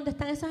territorio donde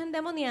están esos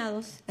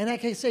endemoniados and I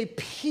can say,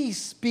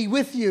 peace be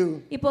with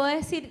you. y puedo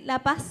decir, la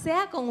paz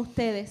sea con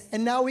ustedes.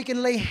 And now we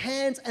can lay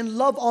hands and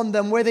love on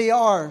them where they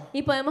are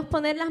Y podemos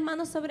poner las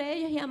manos sobre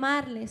ellos y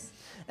amarles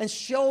and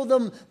show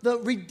them the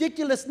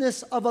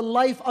ridiculousness of a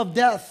life of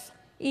death.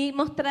 y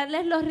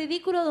mostrarles lo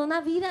ridículo de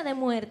una vida de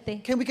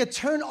muerte. We could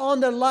turn on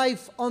their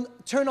life,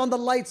 turn on the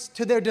lights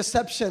to their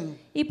deception.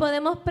 Y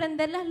podemos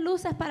prender las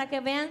luces para que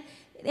vean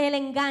el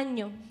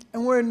engaño.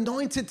 And we're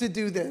anointed to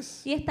do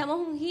this. Y estamos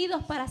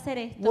ungidos para hacer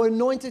esto. We're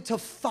anointed to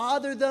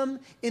father them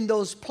in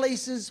those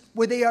places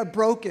where they are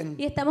broken.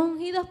 Y estamos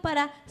ungidos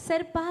para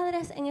ser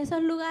padres en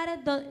esos lugares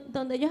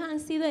donde ellos han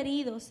sido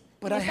heridos,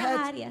 But en I esas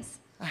áreas.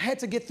 had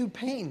to get through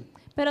pain.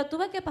 Pero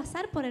tuve que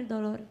pasar por el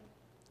dolor.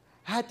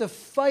 I had to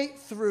fight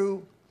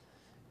through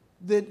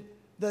the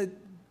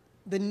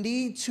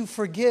need to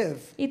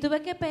forgive. Y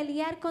tuve que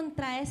pelear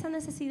contra esa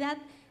necesidad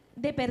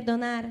de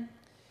perdonar.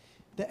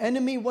 The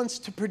enemy wants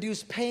to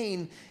produce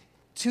pain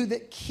to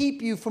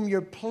keep you from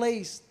your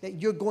place that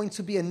you're going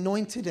to be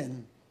anointed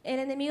in. El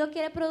enemigo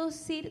quiere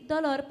producir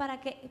dolor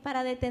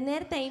para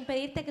detenerte e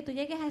impedirte que tú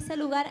llegues a ese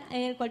lugar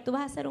en el cual tú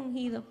vas a ser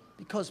ungido.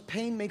 Because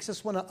pain makes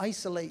us want to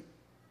isolate.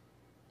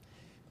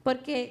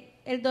 Porque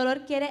el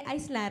dolor quiere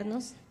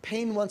aislarnos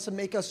Pain wants to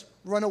make us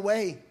run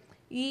away.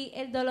 y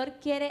el dolor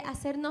quiere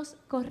hacernos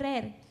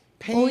correr,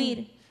 Pain,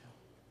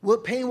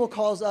 huir. pain will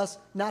cause us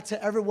not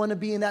to ever want to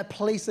be in that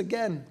place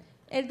again.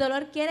 El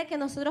dolor quiere que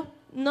nosotros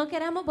no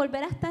queramos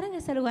volver a estar en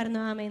ese lugar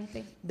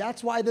nuevamente.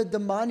 That's why the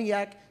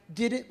demoniac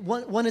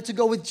wanted to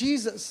go with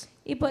Jesus.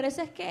 Y por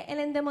eso es que el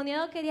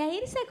endemoniado quería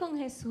irse con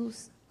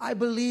Jesús. I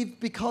believe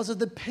because of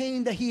the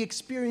pain that he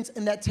experienced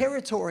in that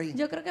territory.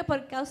 Yo creo que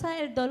por causa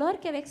del dolor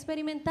que había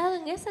experimentado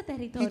en ese He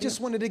territorio. just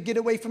wanted to get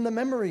away from the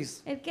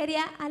memories. Él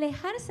quería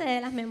alejarse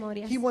de las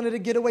memorias. He wanted to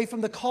get away from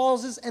the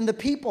causes and the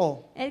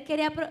people. Él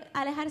quería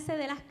alejarse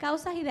de las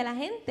causas y de la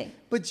gente.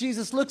 But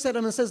Jesus looks at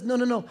him and says,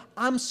 no,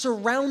 I'm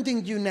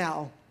surrounding you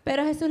now.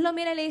 Pero Jesús lo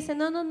mira y le dice,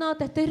 no,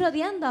 te estoy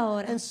rodeando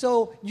ahora. And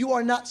so you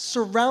are not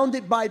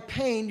surrounded by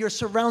pain, you're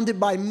surrounded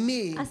by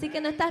me. Así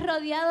que no estás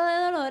rodeado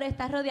de dolor,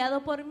 estás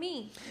rodeado por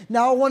mí.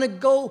 Now I want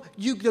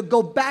you to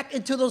go back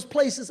into those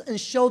places and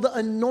show the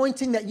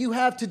anointing that you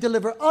have to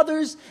deliver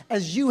others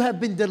as you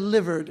have been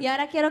delivered. Y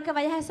ahora quiero que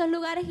vayas a esos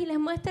lugares y les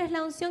muestres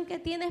la unción que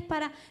tienes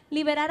para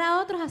liberar a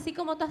otros, así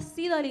como tú has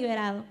sido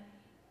liberado.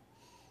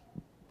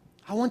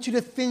 I want you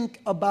to think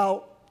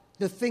about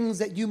the things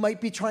that you might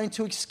be trying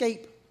to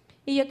escape.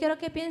 Y yo quiero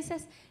que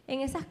pienses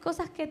en esas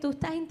cosas que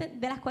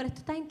de las cuales tú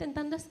estás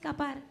intentando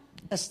escapar.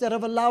 Instead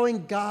of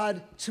allowing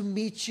God to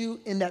meet you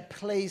in that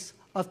place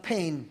of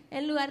pain.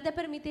 En lugar de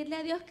permitirle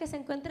a Dios que se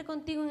encuentre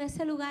contigo en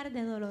ese lugar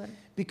de dolor.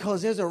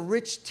 Because there's a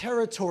rich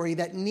territory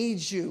that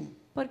needs you.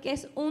 Porque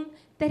es un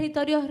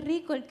territorio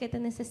rico el que te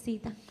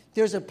necesita.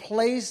 There's a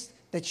place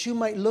that you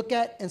might look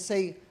at and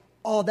say,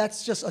 oh,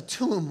 that's just a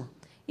tomb.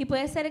 Y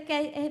puede ser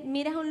que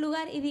mires a un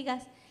lugar y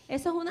digas,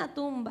 eso es una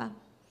tumba.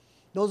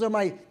 Those are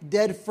my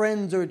dead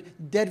friends or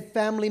dead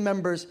family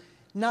members.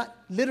 Not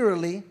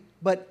literally,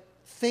 but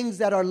things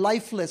that are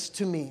lifeless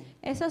to me.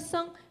 Esos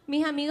son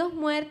mis amigos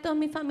muertos,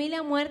 mi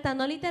familia muerta,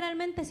 no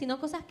literalmente, sino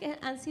cosas que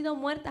han sido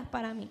muertas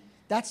para mí.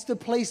 That's the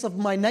place of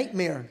my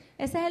nightmare.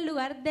 Ese es el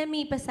lugar de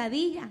mi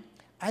pesadilla.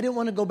 I didn't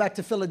want to go back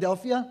to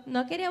Philadelphia.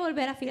 No quería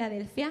volver a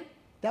Filadelfia.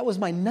 That was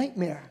my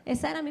nightmare.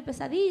 Esa era mi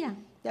pesadilla.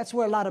 That's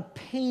where a lot of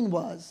pain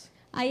was.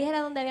 Ahí era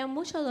donde había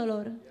mucho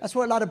dolor. That's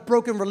where a lot of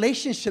broken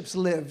relationships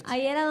lived.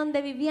 Ahí era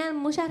donde vivían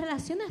muchas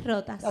relaciones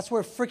rotas. That's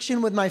where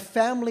friction with my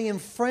family and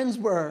friends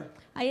were.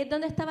 Ahí es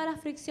donde estaba la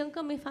fricción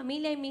con mi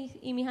familia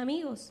y mis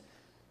amigos.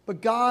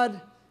 But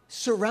God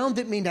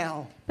surrounded me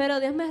now. Pero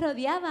Dios me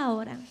rodeaba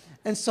ahora.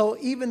 And so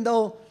even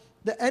though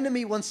the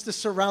enemy wants to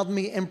surround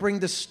me and bring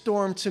the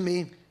storm to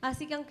me,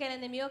 Así que aunque el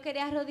enemigo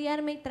quería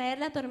rodearme y traer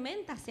la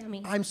tormenta hacia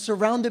mí, I'm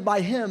surrounded by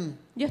him.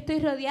 yo estoy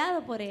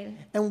rodeado por él.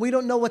 And we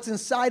don't know what's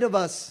inside of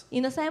us Y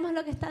no sabemos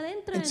lo que está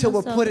dentro de until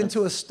we're put nosotros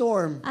into a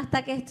storm,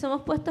 hasta que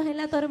somos puestos en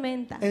la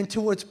tormenta.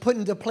 until we're put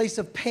into a place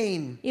of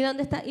pain, Y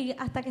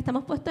hasta que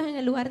estamos puestos en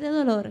el lugar de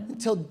dolor,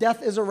 until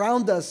death is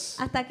around us.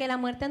 hasta que la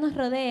muerte nos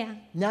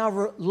rodea.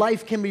 Now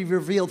life can be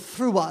revealed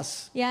through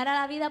us. Y ahora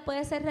la vida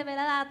puede ser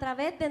revelada a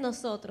través de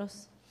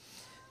nosotros.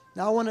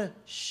 Now I want to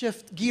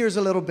shift gears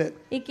a little bit.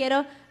 Y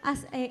quiero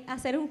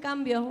hacer un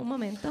cambio un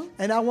momento.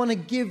 And I want to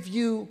give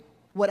you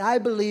what I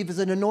believe is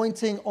an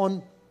anointing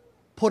on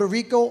Puerto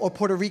Rico or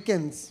Puerto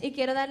Ricans. Y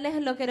quiero darles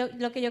lo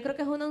que yo creo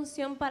que es una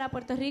unción para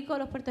Puerto Rico,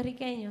 los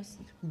puertorriqueños.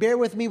 Bear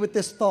with me with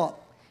this thought.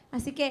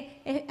 Así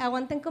que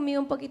aguanten conmigo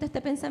un poquito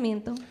este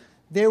pensamiento.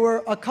 There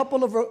were a couple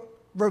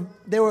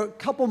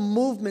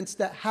movements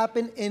that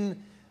happened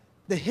in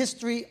the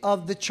history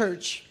of the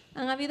church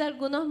Han habido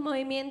algunos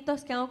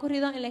movimientos que han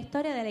ocurrido en la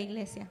historia de la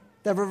iglesia,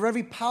 that were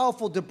very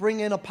powerful to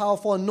bring in a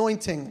powerful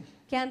anointing.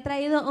 que han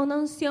traído una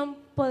unción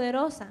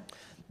poderosa.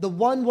 The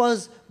one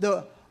was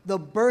the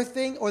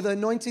birthing or the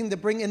anointing to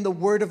bring in the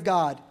Word of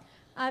God.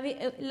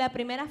 La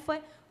primera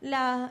fue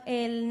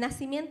el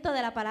nacimiento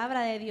de la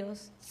palabra de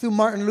Dios Through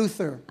Martin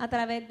Luther, a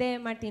través de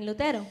Martín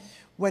Lutero,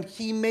 when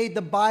he made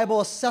the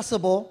Bible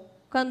accessible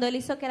cuando él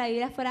hizo que la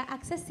Biblia fuera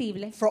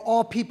accesible for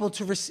all people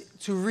to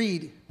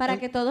read. para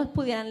que todos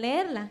pudieran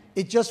leerla.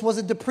 It just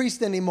wasn't the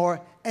priest anymore.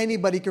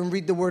 Anybody can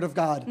read the Word of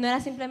God. No era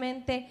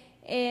simplemente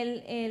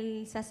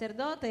el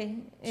sacerdote,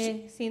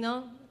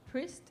 sino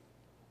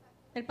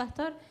el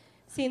pastor,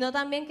 sino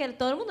también que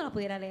todo el mundo la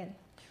pudiera leer.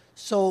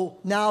 So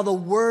now the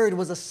Word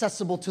was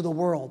accessible to the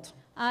world,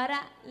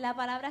 Ahora la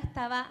palabra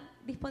estaba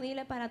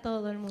disponible para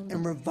todo el mundo.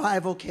 and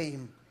revival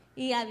came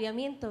Y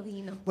avivamiento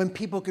vino, when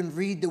people can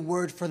read the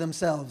Word for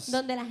themselves.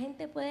 donde la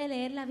gente puede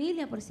leer la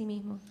Biblia por sí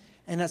mismo.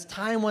 And as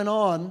time went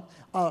on,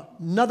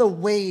 another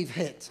wave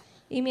hit.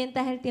 Y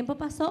mientras el tiempo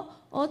pasó,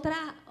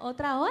 otra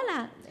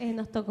ola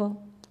nos tocó.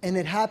 And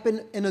it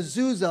happened in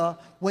Azusa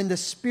when the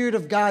Spirit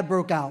of God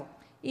broke out.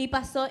 Y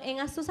pasó en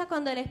Azusa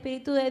cuando el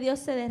Espíritu de Dios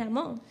se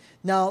derramó.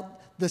 Now,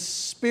 the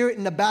Spirit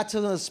and the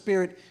baptism of the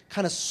Spirit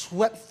kind of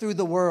swept through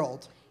the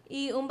world.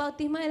 Y un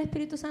bautismo del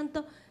Espíritu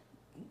Santo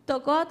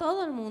tocó a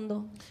todo el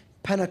mundo.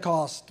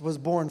 Pentecost was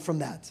born from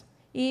that.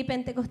 Y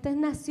Pentecostés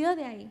nació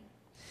de ahí.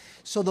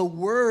 So the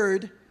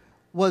Word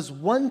was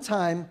one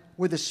time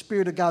where the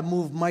Spirit of God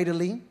moved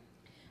mightily.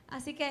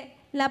 Así que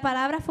la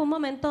palabra fue un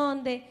momento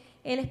donde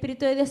el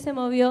Espíritu de Dios se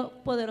movió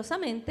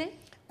poderosamente.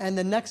 And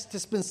the next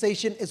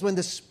dispensation is when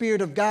the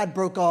Spirit of God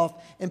broke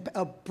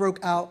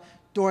out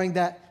during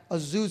that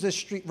Azusa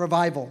Street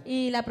revival.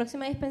 Y la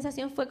próxima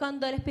dispensación fue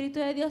cuando el Espíritu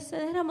de Dios se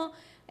derramó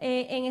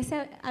en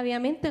ese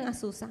avivamiento en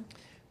Azusa.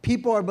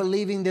 People are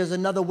believing there's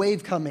another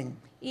wave coming.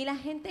 Y la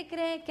gente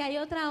cree que hay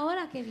otra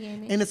hora que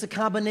viene. And it's a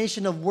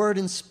combination of Word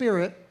and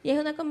Spirit Y es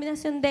una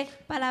combinación de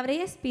palabra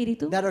y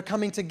espíritu that are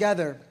coming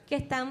together. que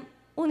están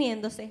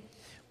uniéndose.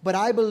 But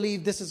I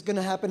believe this is going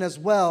to happen as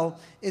well,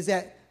 is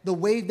that the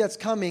wave that's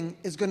coming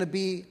is going to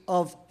be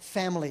of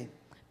family.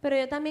 Pero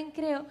yo también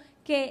creo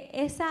que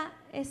esa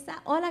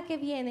ola que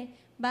viene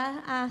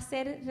va a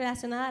ser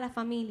relacionada a la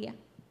familia,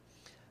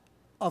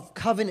 Of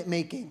covenant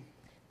making,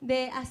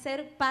 de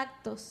hacer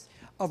pactos,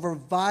 of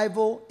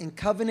revival and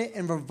covenant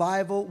and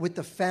revival with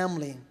the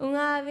family. un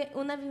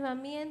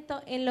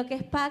avivamiento en lo que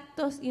es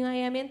pactos y un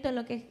avivamiento en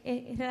lo que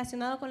es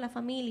relacionado con la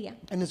familia.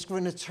 And it's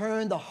going to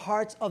turn the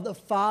hearts of the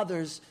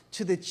fathers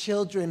to the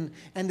children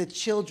and the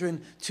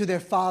children to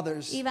their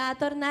fathers. Y va a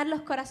tornar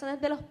los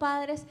corazones de los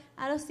padres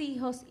a los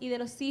hijos y de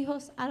los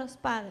hijos a los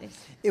padres.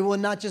 It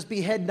will not just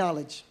be head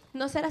knowledge.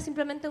 No será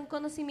simplemente un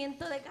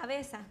conocimiento de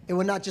cabeza. It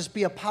will not just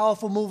be a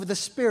powerful move of the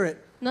Spirit,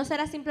 No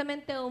será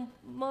simplemente un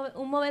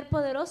mover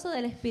poderoso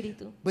del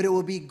Espíritu. but it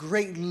will be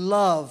great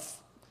love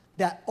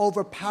that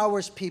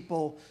overpowers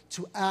people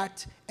to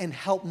act and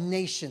help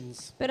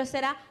nations. Pero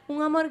será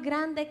un amor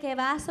grande que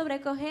va a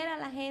sobrecoger a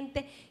la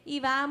gente y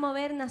va a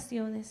mover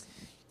naciones.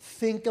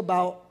 Think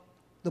about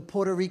the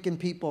Puerto Rican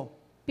people.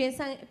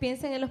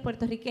 Piensen en los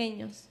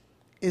puertorriqueños.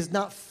 Is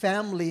not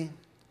family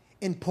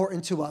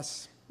important to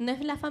us? ¿No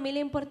es la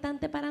familia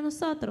importante para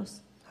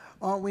nosotros?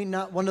 Aren't we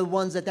not one of the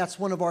ones that's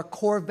one of our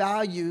core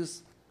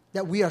values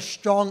that we are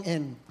strong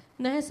in?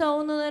 ¿No es eso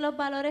uno de los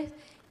valores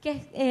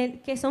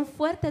que son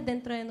fuertes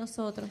dentro de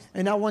nosotros?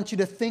 And I want you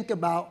to think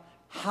about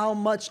how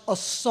much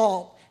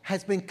assault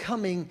has been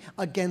coming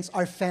against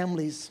our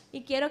families.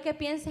 Y quiero que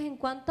pienses en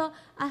cuánto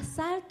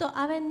asalto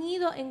ha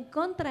venido en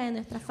contra de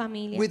nuestras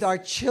familias, With our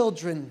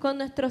children, con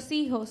nuestros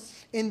hijos,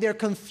 in their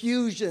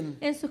confusion,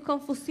 en sus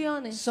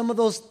confusiones. some of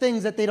those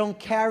things that they don't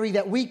carry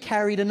that we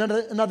carried,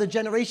 another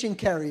generation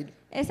carried.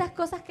 Esas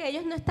cosas que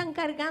ellos no están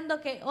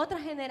cargando, que otra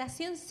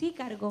generación sí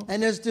cargó.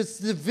 And there's this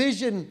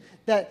division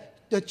that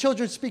the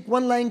children speak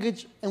one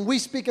language and we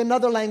speak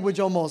another language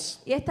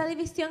almost. Y esta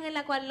división en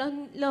la cual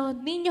los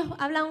niños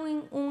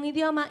hablan un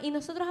idioma y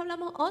nosotros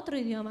hablamos otro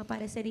idioma,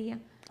 parecería.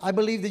 I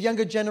believe the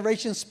younger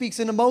generation speaks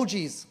in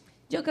emojis.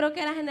 Yo creo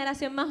que la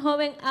generación más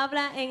joven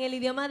habla en el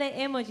idioma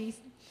de emojis.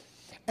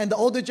 And the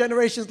older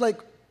generation is like,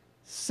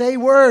 say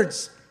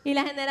words. Y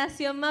la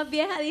generación más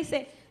vieja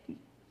dice,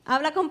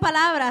 habla con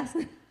palabras.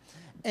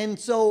 And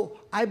so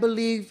I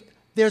believe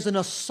there's an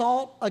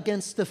assault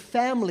against the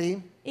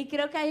family. Y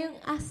creo que hay un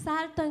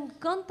asalto en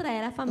contra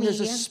de la And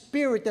there's a familia.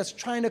 spirit that's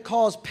trying to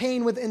cause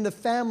pain within the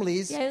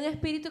families. Y hay un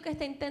espíritu que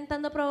está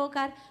intentando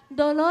provocar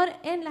dolor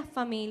en las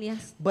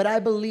familias. But I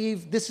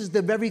believe this is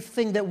the very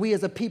thing that we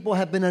as a people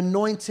have been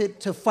anointed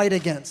to fight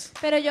against.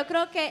 Pero yo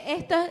creo que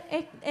esto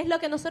es lo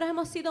que nosotros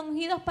hemos sido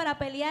ungidos para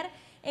pelear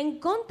en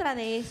contra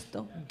de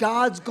esto.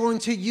 God's going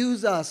to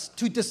use us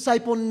to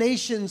disciple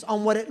nations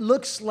on what it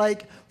looks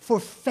like for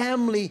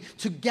family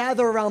to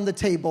gather around the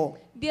table.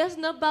 Dios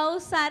nos va a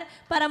usar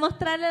para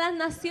mostrarle a las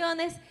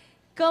naciones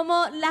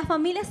cómo la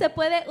familia se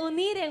puede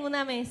unir en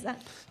una mesa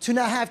To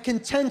not have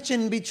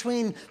contention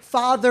between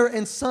father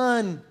and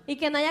son. y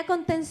que no haya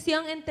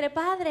contención entre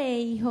padre e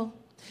hijo.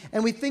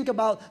 And we think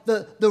about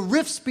the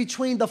rifts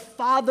between the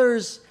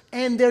fathers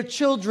and their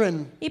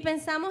children. Y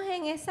pensamos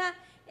en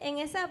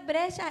esa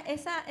brecha,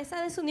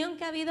 esa desunión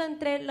que ha habido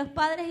entre los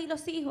padres y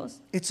los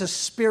hijos. It's a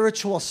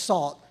spiritual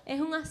assault. Es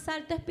un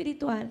asalto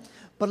espiritual.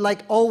 But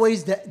like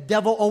always, the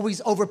devil always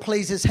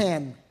overplays his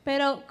hand.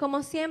 Pero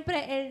como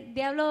siempre, el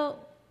diablo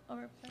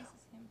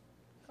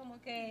como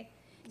que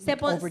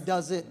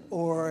Overdoes it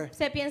or,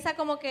 se piensa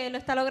como que lo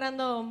está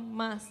logrando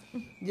más.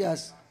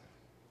 yes,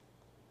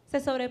 Se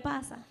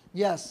sobrepasa.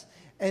 yes.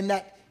 And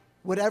that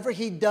whatever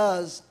he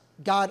does,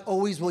 God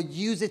always will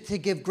use it to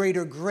give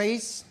greater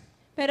grace.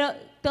 Pero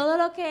todo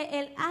lo que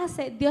él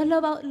hace, Dios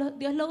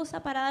lo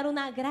usa para dar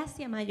una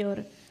gracia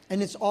mayor.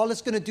 And all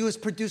it's going to do is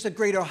produce a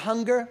greater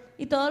hunger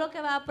Y todo lo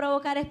que va a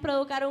provocar es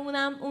provocar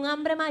un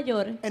hambre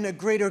mayor and a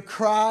greater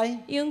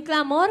cry. y un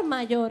clamor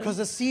mayor. Because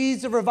the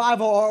seeds of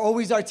revival are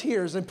always our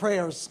tears and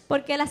prayers.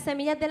 Porque las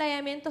semillas del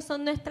avivamiento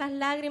son nuestras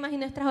lágrimas y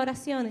nuestras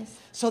oraciones.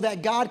 So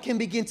that God can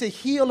begin to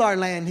heal our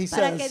land, he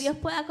Para que says. Dios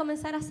pueda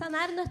comenzar a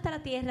sanar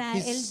nuestra tierra,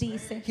 Él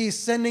dice. He's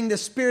sending the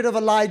spirit of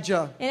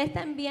Elijah. Él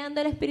está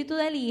enviando el espíritu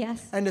de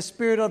Elías. And the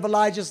spirit of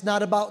Elijah is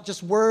not about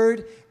just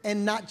word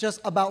and not just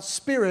about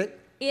spirit,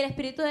 Y el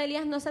espíritu de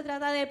Elías no se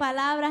trata de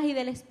palabras y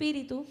del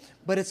espíritu,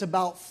 but it's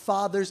about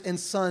fathers and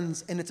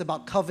sons, and it's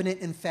about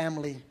covenant and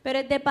family. pero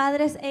es de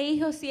padres e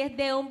hijos y es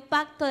de un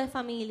pacto de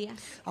familia.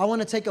 I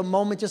want to take a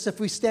moment, just if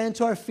we stand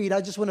to our feet,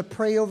 I just want to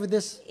pray over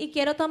this. Y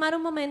quiero tomar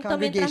un momento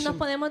mientras nos Congregation.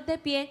 ponemos de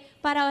pie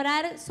para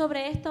orar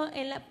sobre esto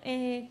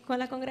con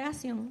la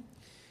congregación.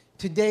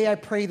 Today I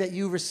pray that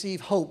you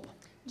receive hope,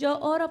 Yo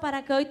oro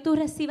para que hoy tú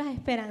recibas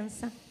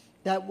esperanza,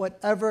 that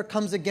whatever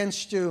comes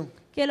against you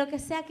que lo que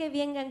sea que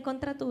venga en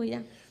contra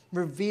tuya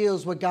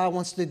reveals what God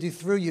wants to do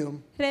through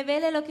you.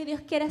 revele lo que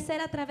Dios quiere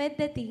hacer a través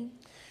de ti.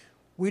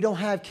 We don't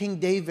have King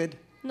David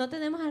No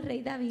tenemos al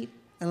rey David.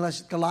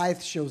 unless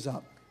Goliath shows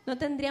up. No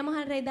tendríamos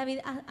al rey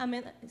David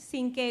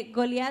sin que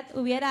Goliat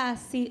hubiera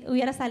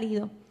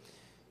salido.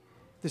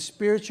 The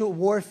spiritual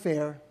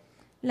warfare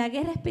La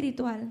guerra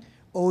espiritual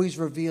always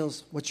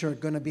reveals what you're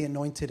going to be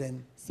anointed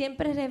in.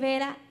 siempre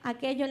revela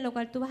aquello en lo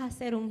cual tú vas a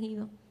ser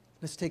ungido.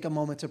 Let's take a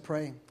moment to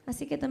pray.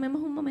 Así que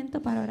tomemos un momento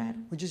para orar.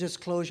 Would you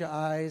just close your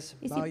eyes,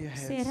 Y bow si your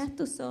heads? cierras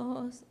tus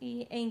ojos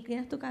e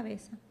inclinas tu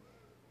cabeza.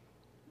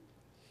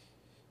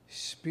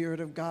 Spirit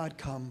of God,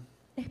 come.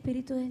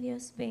 Espíritu de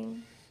Dios,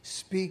 ven.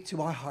 Speak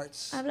to our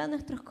hearts. Habla a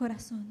nuestros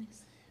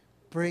corazones.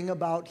 Bring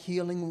about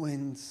healing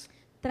winds.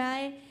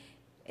 Trae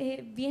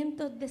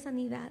vientos de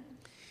sanidad.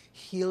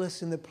 Heal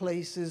us in the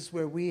places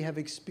where we have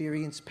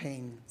experienced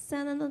pain.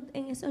 Sánanos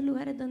en esos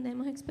lugares donde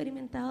hemos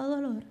experimentado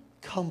dolor.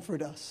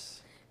 Comfort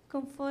us.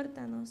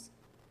 Confórtanos.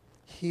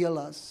 Heal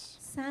us.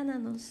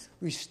 Sánanos.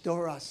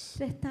 Restore us.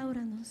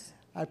 Restauranos.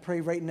 I pray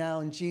right now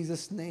in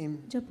Jesus'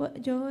 name Yo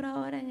oro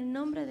ahora en el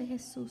nombre de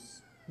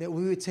Jesús that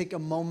we would take a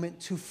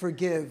moment to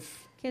forgive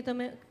que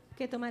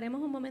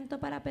tomaremos un momento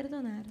para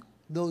perdonar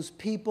those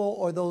people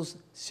or those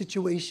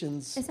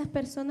situations, esas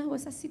personas o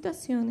esas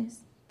situaciones,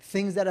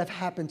 things that have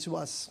happened to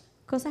us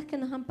cosas que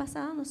nos han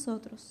pasado a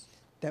nosotros,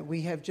 that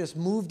we have just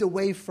moved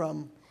away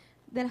from,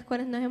 de las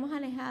cuales nos hemos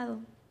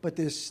alejado, but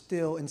they're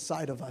still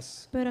inside of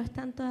us. pero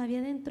están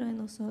todavía dentro de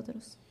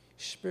nosotros.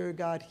 Spirit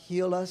God,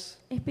 heal us.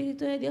 Espíritu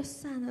de Dios,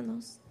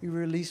 sánanos. We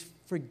release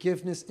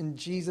forgiveness in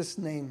Jesus'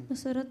 name.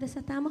 Nosotros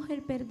desatamos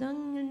el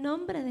perdón en el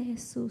nombre de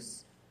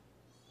Jesús.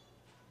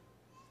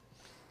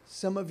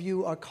 Some of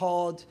you are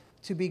called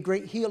to be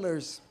great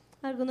healers.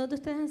 Algunos de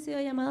ustedes han sido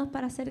llamados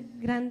para ser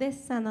grandes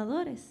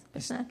sanadores,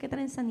 personas que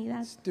traen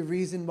sanidad. It's the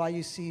reason why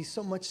you see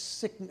so much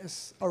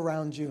sickness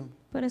around you,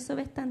 Por eso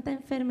ves tanta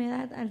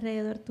enfermedad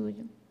alrededor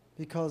tuyo.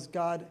 because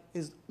God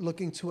is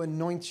looking to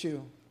anoint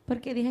you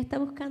Porque Dios está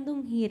buscando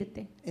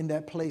ungirte in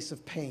that place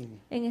of pain.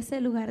 en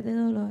ese lugar de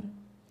dolor.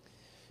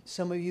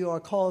 Some of you are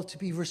called to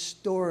be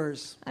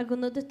restorers.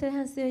 Algunos de ustedes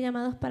han sido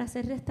llamados para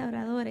ser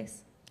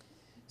restauradores.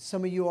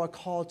 Some of you are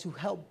called to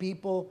help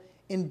people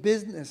in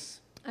business,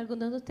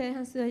 Algunos de ustedes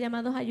han sido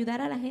llamados a ayudar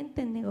a la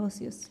gente en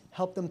negocios,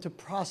 help them to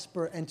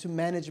prosper and to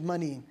manage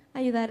money.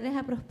 ayudarles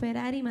a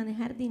prosperar y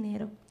manejar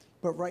dinero.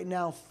 But right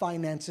now,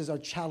 finances are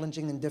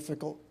challenging and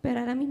difficult. Pero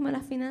ahora mismo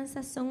las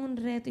finanzas son un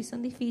reto y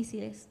son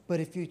difíciles. But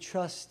if you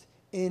trust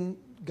in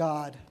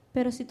God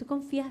Pero si tú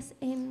confías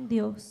en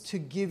Dios, to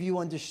give you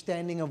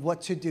understanding of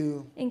what to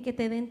do, en que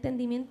te dé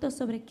entendimiento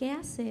sobre qué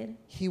hacer,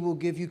 He will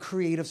give you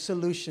creative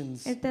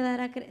solutions Él te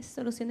dará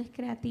soluciones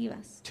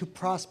creativas to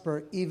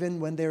prosper even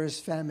when there is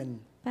famine.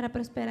 para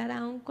prosperar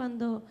aun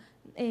cuando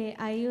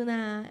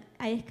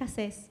hay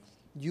escasez.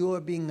 You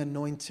are being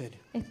anointed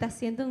Estás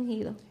siendo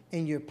ungido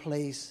in your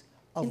place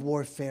of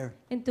warfare.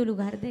 en tu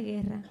lugar de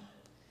guerra.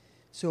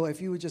 So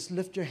if you would just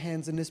lift your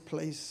hands in this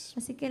place,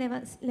 Así que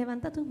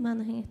levanta tus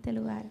manos en este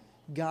lugar.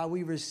 God,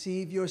 we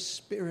receive your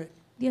spirit,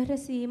 Dios,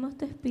 recibimos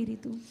tu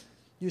espíritu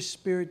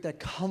that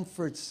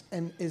comforts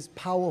and is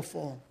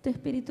powerful tu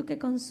espíritu que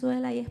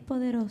consuela y es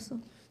poderoso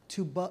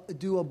to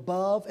do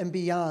above and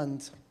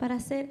beyond para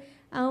hacer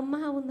aún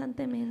más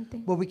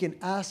abundantemente what we can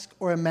ask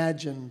or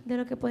imagine. de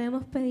lo que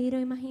podemos pedir o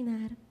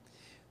imaginar.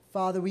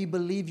 Father, we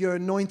believe you're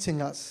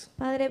anointing us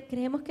Padre,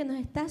 creemos que nos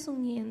estás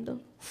ungiendo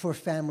for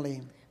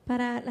family,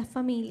 para las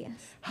familias.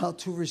 how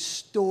to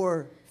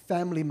restore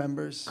family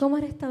members, Cómo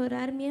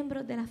restaurar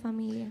miembros de la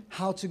familia.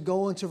 how to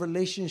go into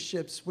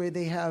relationships where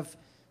they have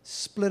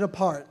split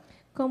apart,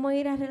 Cómo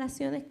ir a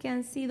relaciones que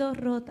han sido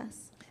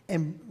rotas.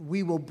 and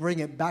we will bring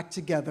it back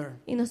together.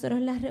 Y nosotros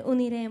las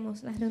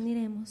reuniremos.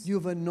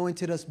 You've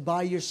anointed us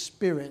by your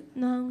spirit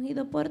Nos ha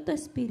ungido por tu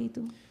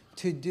espíritu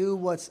to do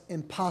what's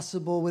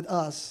impossible with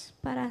us.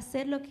 para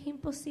hacer lo que es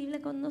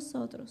imposible con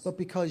nosotros. But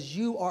because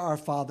you are our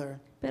Father,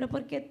 Pero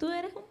porque tú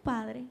eres un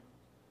padre,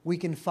 we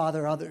can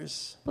father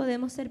others.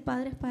 podemos ser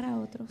padres para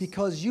otros.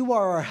 Because you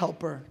are our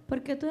helper,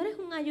 Porque tú eres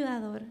un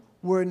ayudador.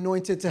 we're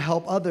anointed to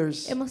help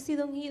others. Hemos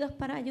sido ungidos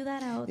para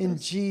ayudar a In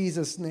otros.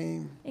 Jesus'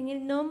 name. En el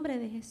nombre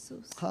de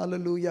Jesús.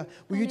 Hallelujah.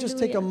 Will you just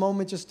take a Hallelujah.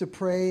 moment just to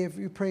pray? If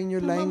you pray in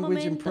your Toma un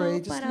language and momento pray,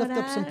 just para lift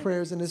up some orar.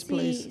 prayers in this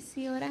place.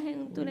 Si oras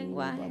en tu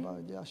lenguaje,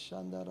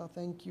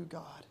 Thank you,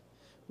 God.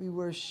 We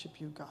worship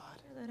you, God.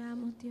 te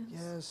adoramos, Dios.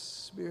 Yes,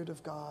 Spirit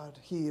of God,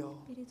 heal.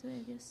 Espíritu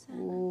de Dios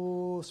sana.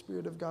 Oh,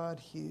 Spirit of God,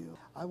 heal.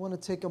 I want to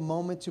take a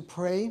moment to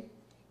pray.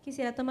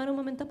 Quisiera tomar un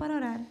momento para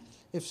orar.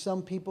 If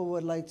some people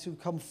would like to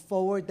come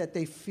forward that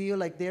they feel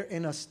like they're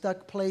in a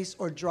stuck place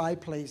or dry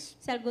place.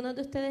 Si algunos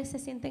de ustedes se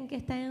sienten que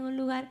están en un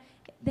lugar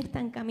de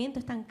estancamiento,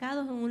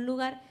 estancados en un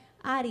lugar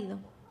árido,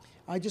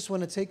 I just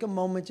want to take a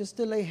moment just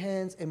to lay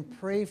hands and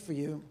pray for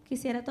you.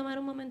 quisiera tomar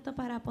un momento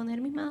para poner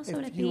mis manos If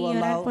sobre ti you y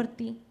orar allow- por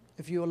ti.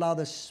 If you allow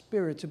the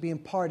Spirit to be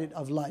imparted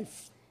of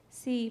life.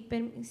 Si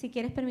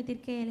quieres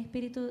permitir que el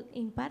Espíritu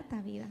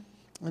imparta vida.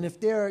 And if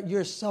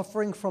you're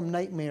suffering from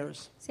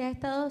nightmares, Si has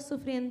estado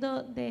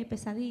sufriendo de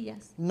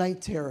pesadillas, night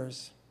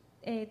terrors,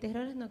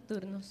 terrores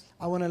nocturnos,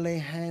 I want to lay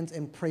hands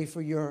and pray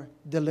for your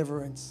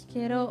deliverance.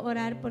 quiero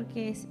orar para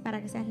que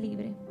seas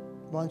libre.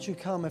 Why don't you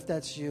come if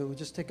that's you?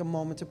 Just take a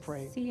moment to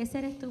pray. Si ese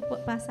eres tú,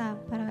 pasa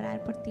para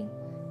orar por ti.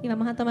 Y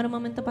vamos a tomar un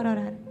momento para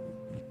orar.